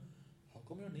Lord. How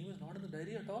come your name is not in the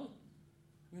diary at all?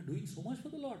 You are doing so much for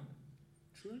the Lord.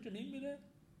 Shouldn't your name be there?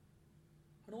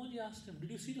 Hanumanji asked him,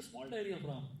 did you see the small diary of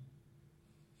Ram?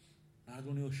 Narad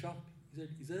Muni was shocked. He said,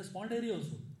 is there a small diary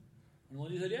also?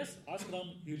 Hanumanji said, yes, ask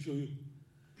Ram, he will show you.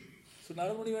 So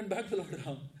Narad Muni went back to Lord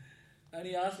Ram and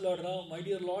he asked Lord Ram, my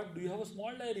dear Lord, do you have a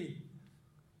small diary?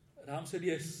 Ram said,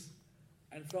 yes.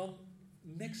 And from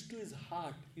next to his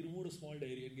heart, he removed a small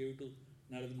diary and gave it to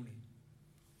Narad Muni.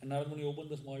 And Narad Muni opened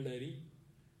the small diary.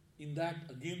 In that,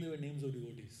 again, there were names of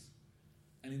devotees.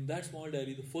 And in that small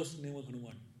diary, the first name was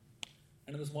Hanuman.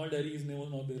 And in the small diary, his name was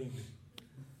not there only.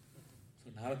 So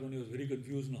Narad Muni was very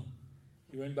confused now.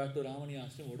 He went back to Ram and he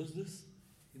asked him, what is this?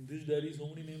 In this diary, so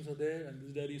many names are there, and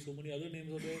this diary, so many other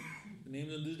names are there. The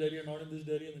names in this diary are not in this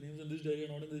diary, and the names in this diary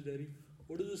are not in this diary.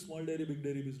 What is this small diary, big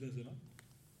diary business,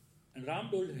 And Ram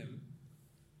told him,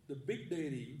 the big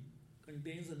diary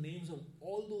contains the names of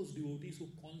all those devotees who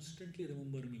constantly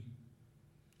remember me.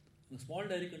 And the small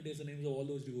diary contains the names of all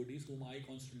those devotees whom I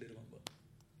constantly remember.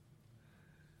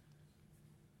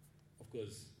 Of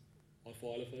course, or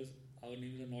for all of us, our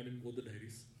names are not in both the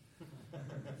diaries.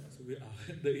 So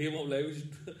the aim of life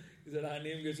is that our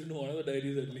name gets into one of the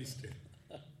diaries at least.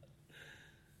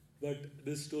 But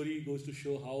this story goes to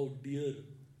show how dear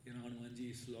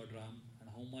Hanumanji is to Lord Ram and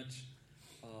how much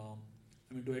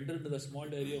to enter into the small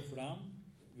diary of Ram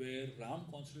where Ram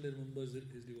constantly remembers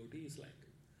his devotee is like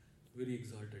very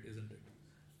exalted, isn't it?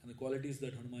 And the qualities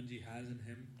that Hanumanji has in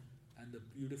him and the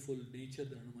beautiful nature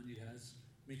that Hanumanji has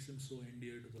makes him so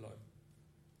endeared to the Lord.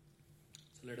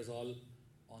 So let us all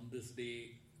on this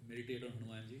day meditate on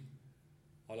Hanumanji.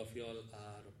 All of you all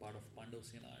are a part of Pandav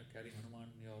Sena, carrying Hanuman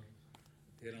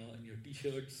in your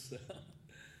t-shirts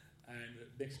and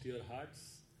next to your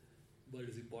hearts. But it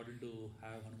is important to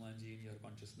have Hanumanji in your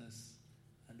consciousness,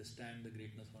 understand the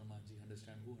greatness of Hanumanji,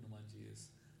 understand who Hanumanji is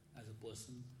as a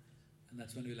person, and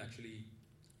that's when we'll actually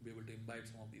be able to imbibe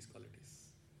some of these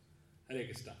qualities. Hare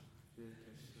Krishna.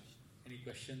 Any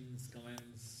questions,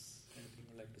 comments, anything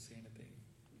you'd like to say, anything?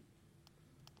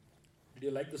 Did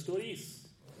you like the stories?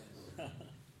 You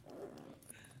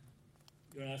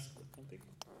want to ask something?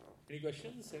 Any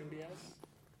questions? Anybody else?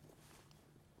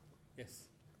 Yes.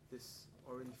 This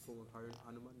orange form of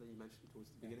Hanuman that you mentioned towards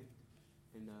the beginning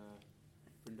in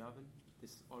Vrindavan,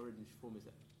 this orange form is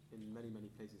in many, many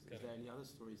places. Correct. Is there any other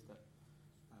stories that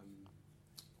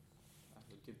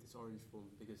give this orange form?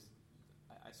 Because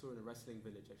I saw in a wrestling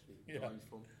village actually, the Yeah. orange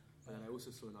form, and then I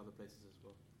also saw in other places as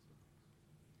well.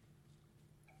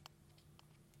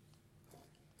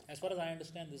 As far as I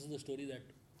understand, this is the story that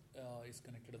is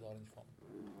connected to the orange form.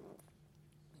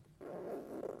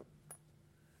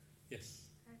 Yes.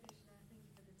 Hare Krishna, thank you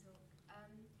for the talk.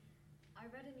 I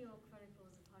read in your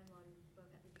Chronicles of Hanuman book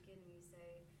at the beginning you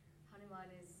say Hanuman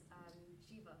is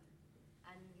Shiva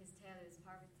and his tail is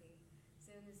Parvati.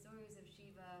 So in the stories of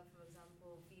Shiva, for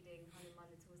example, feeding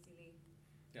Hanuman the tulsi leaf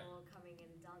or coming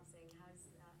and dancing, how does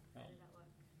that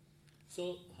work? So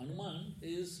Hanuman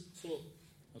is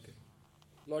okay.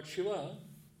 Lord Shiva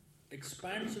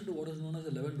expands into what is known as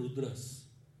 11 Rudras.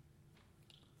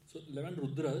 So 11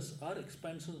 Rudras are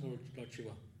expansions of Lord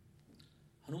Shiva.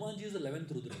 Hanumanji is the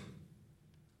 11th Rudra.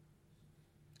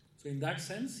 So in that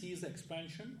sense, he is the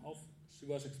expansion of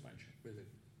Shiva's expansion, basically.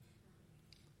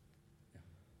 Yeah.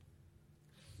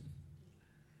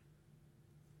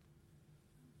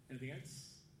 Anything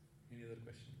else? Any other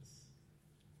questions?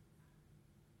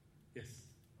 Yes.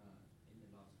 In the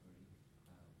last story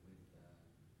with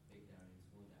big dairy and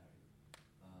small dairy,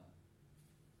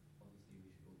 obviously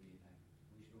we should all be part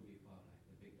like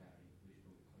the big dairy. We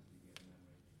should all constantly be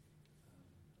remembering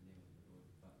the name of the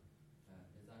Lord.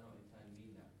 But does that not in turn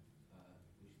mean that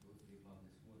we should also be part of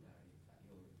the small dairy that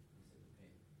He'll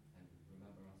reciprocate and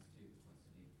remember us too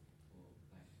constantly? Or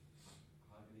like,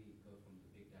 how do we go from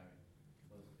the big dairy to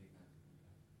both the big and small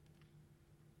dairy?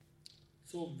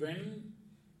 So when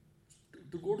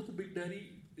to go to the big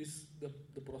dairy is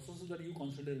the process is that you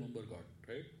constantly remember God,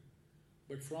 right?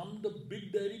 But from the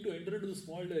big dairy to enter into the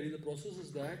small dairy, the process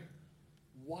is that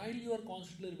while you are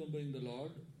constantly remembering the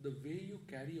Lord, the way you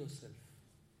carry yourself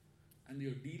and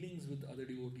your dealings with other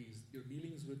devotees, your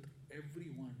dealings with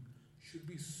everyone should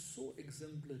be so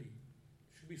exemplary,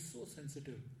 should be so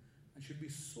sensitive, and should be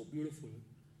so beautiful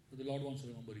that the Lord wants to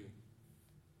remember you.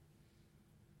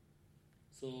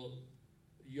 So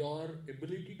your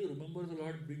ability to remember the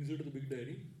Lord brings you to the big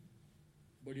dairy,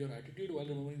 but your attitude while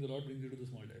remembering the Lord brings you to the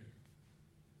small dairy.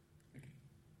 Okay.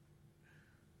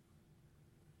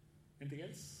 Anything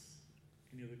else?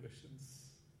 Any other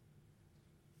questions?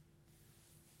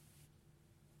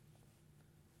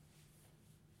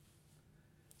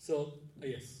 So,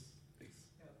 yes,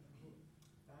 please. Yeah,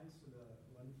 thanks for the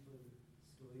wonderful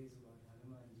stories about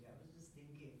Hanumanji. I was just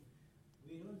thinking,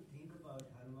 we don't think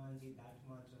about Hanumanji that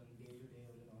much on day-to-day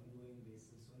or an ongoing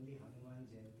basis. Only Hanuman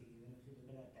Jayanti. Even if you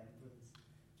look at our temples,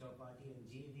 Chowpatty and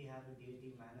G, we have a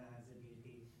deity, Mana has a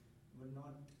deity, but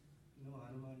not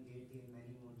Hanuman deity in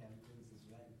many more temples as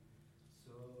well.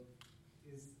 So,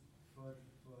 is for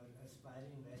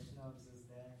aspiring Vaishnavas, is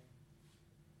there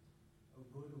a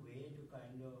good way to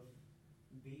kind of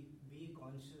be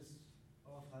conscious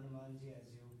of Hanumanji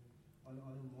as you on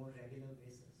a more regular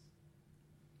basis?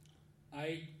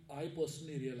 I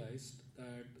personally realized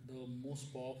that the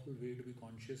most powerful way to be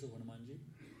conscious of Hanumanji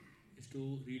is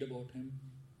to read about him,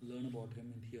 learn about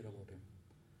him, and hear about him.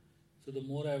 So the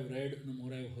more I've read, the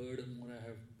more I've heard, the more I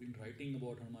have been writing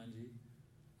about Hanumanji,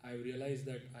 I've realized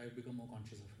that I've become more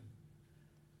conscious of him.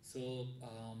 So,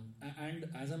 and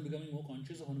as I'm becoming more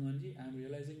conscious of Hanumanji, I'm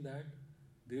realizing that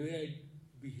the way I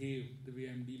behave, the way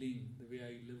I'm dealing, the way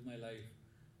I live my life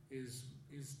is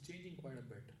changing quite a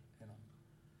bit,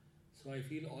 So I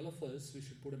feel all of us, we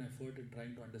should put an effort in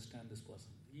trying to understand this person.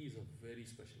 He is a very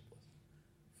special person,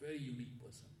 very unique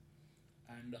person.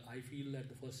 And I feel that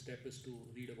the first step is to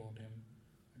read about him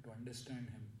and to understand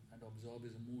him and to absorb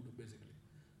his mood, basically.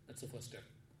 That's the first step.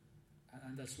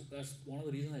 And that's one of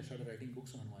the reasons I started writing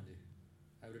books on Hanumanji.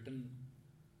 I've written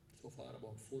so far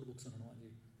about 4 books on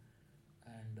Hanumanji.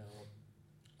 And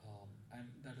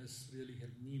that has really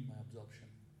helped me in my absorption.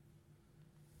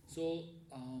 So,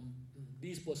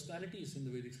 these personalities in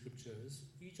the Vedic scriptures,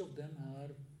 each of them are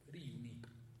very unique.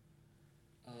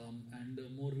 And the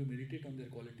more we meditate on their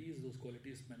qualities, those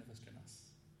qualities manifest in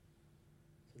us.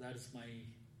 So that is my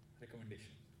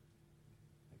recommendation.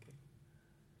 Okay.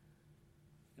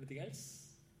 Anything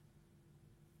else?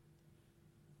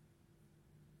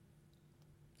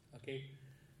 Okay.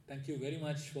 Thank you very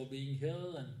much for being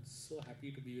here, and so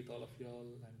happy to be with all of you all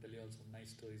and tell you all some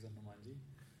nice stories on Hanumanji.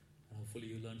 And hopefully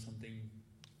you learned something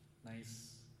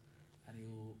nice and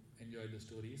you enjoyed the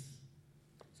stories.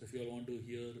 So if you all want to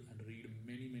hear and read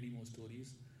many, many more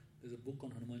stories, there's a book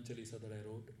on Hanuman Chalisa that I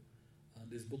wrote.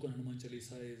 This book on Hanuman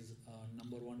Chalisa is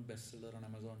 #1 bestseller on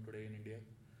Amazon today in India.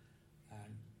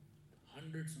 And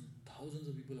hundreds and thousands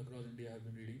of people across India have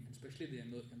been reading, especially the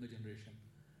younger generation.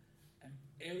 And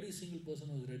every single person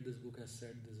who has read this book has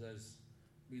said this has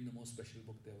been the most special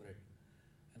book they have read.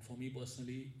 And for me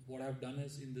personally, what I have done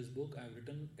is in this book, I have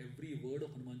written every word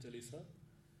of Hanuman Chalisa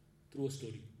through a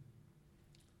story.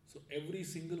 So every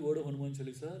single word of Hanuman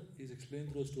Chalisa is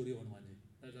explained through a story of Hanumanji.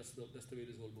 That's the way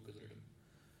this whole book is written.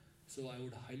 So I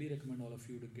would highly recommend all of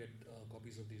you to get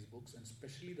copies of these books, and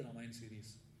especially the Ramayana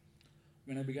series.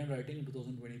 When I began writing in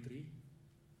 2023,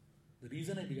 the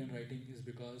reason I began writing is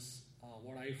because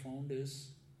what I found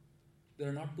is there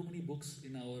are not too many books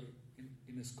in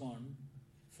ISKCON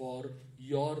for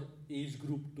your age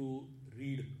group to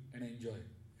read and enjoy.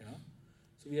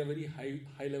 So we have very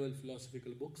high level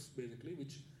philosophical books basically,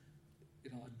 which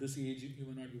at this age you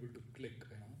may not be able to click.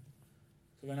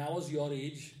 So when I was your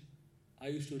age, I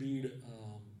used to read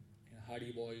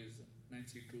Hardy Boys,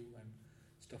 Nancy Drew, and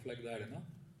stuff like that.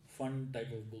 Fun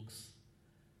type of books.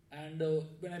 And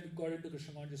when I got into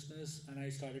Krishna consciousness and I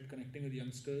started connecting with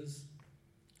youngsters,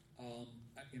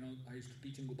 I used to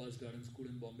teach in Gopal's Garden School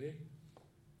in Bombay.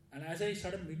 And as I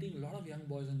started meeting a lot of young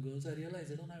boys and girls, I realized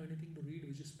they don't have anything to read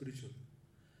which is spiritual.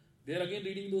 They are again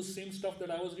reading those same stuff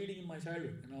that I was reading in my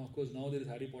childhood. Of course, now there is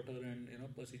Harry Potter and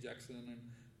Percy Jackson and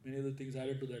many other things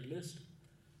added to that list.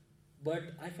 But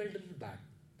I felt a little bad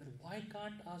that why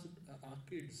can't our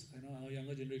kids, our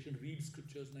younger generation, read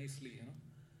scriptures nicely?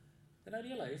 Then I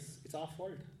realized it's our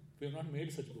fault. We have not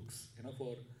made such books.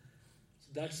 So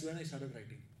that's when I started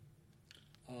writing.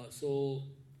 So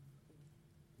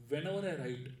whenever I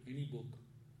write any book,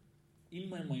 in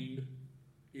my mind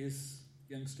is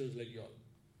youngsters like y'all.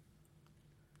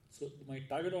 So my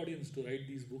target audience to write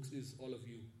these books is all of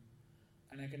you.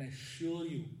 And I can assure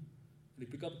you, when you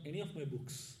pick up any of my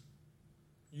books,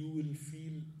 you will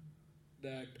feel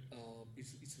that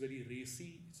it's very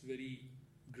racy, it's very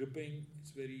gripping,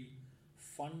 it's very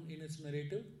fun in its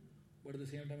narrative, but at the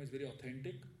same time it's very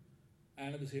authentic,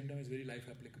 and at the same time it's very life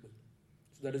applicable.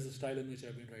 So that is the style in which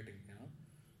I've been writing.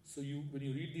 So when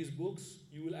you read these books,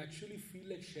 you will actually feel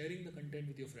like sharing the content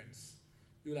with your friends.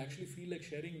 You will actually feel like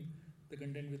sharing the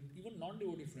content with even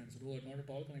non-devotee friends who are not at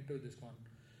all connected with ISKCON.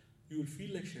 You will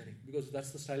feel like sharing because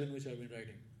that's the style in which I've been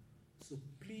writing. So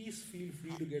please feel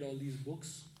free to get all these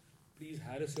books. Please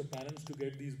harass your parents to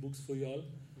get these books for you all.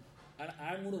 And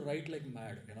I'm going to write like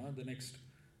mad. The next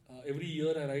every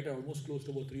year I write almost close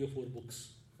to about 3 or 4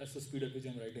 books. That's the speed at which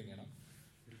I'm writing.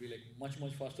 It'll be like much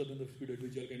faster than the speed at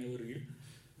which you all can ever read.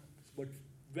 But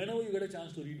whenever you get a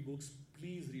chance to read books,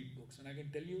 please read books. And I can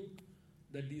tell you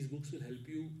that these books will help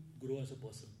you grow as a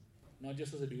person. Not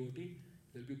just as a devotee,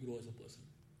 they'll help you grow as a person.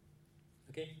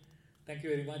 Okay? Thank you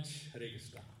very much. Hare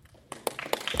Krishna.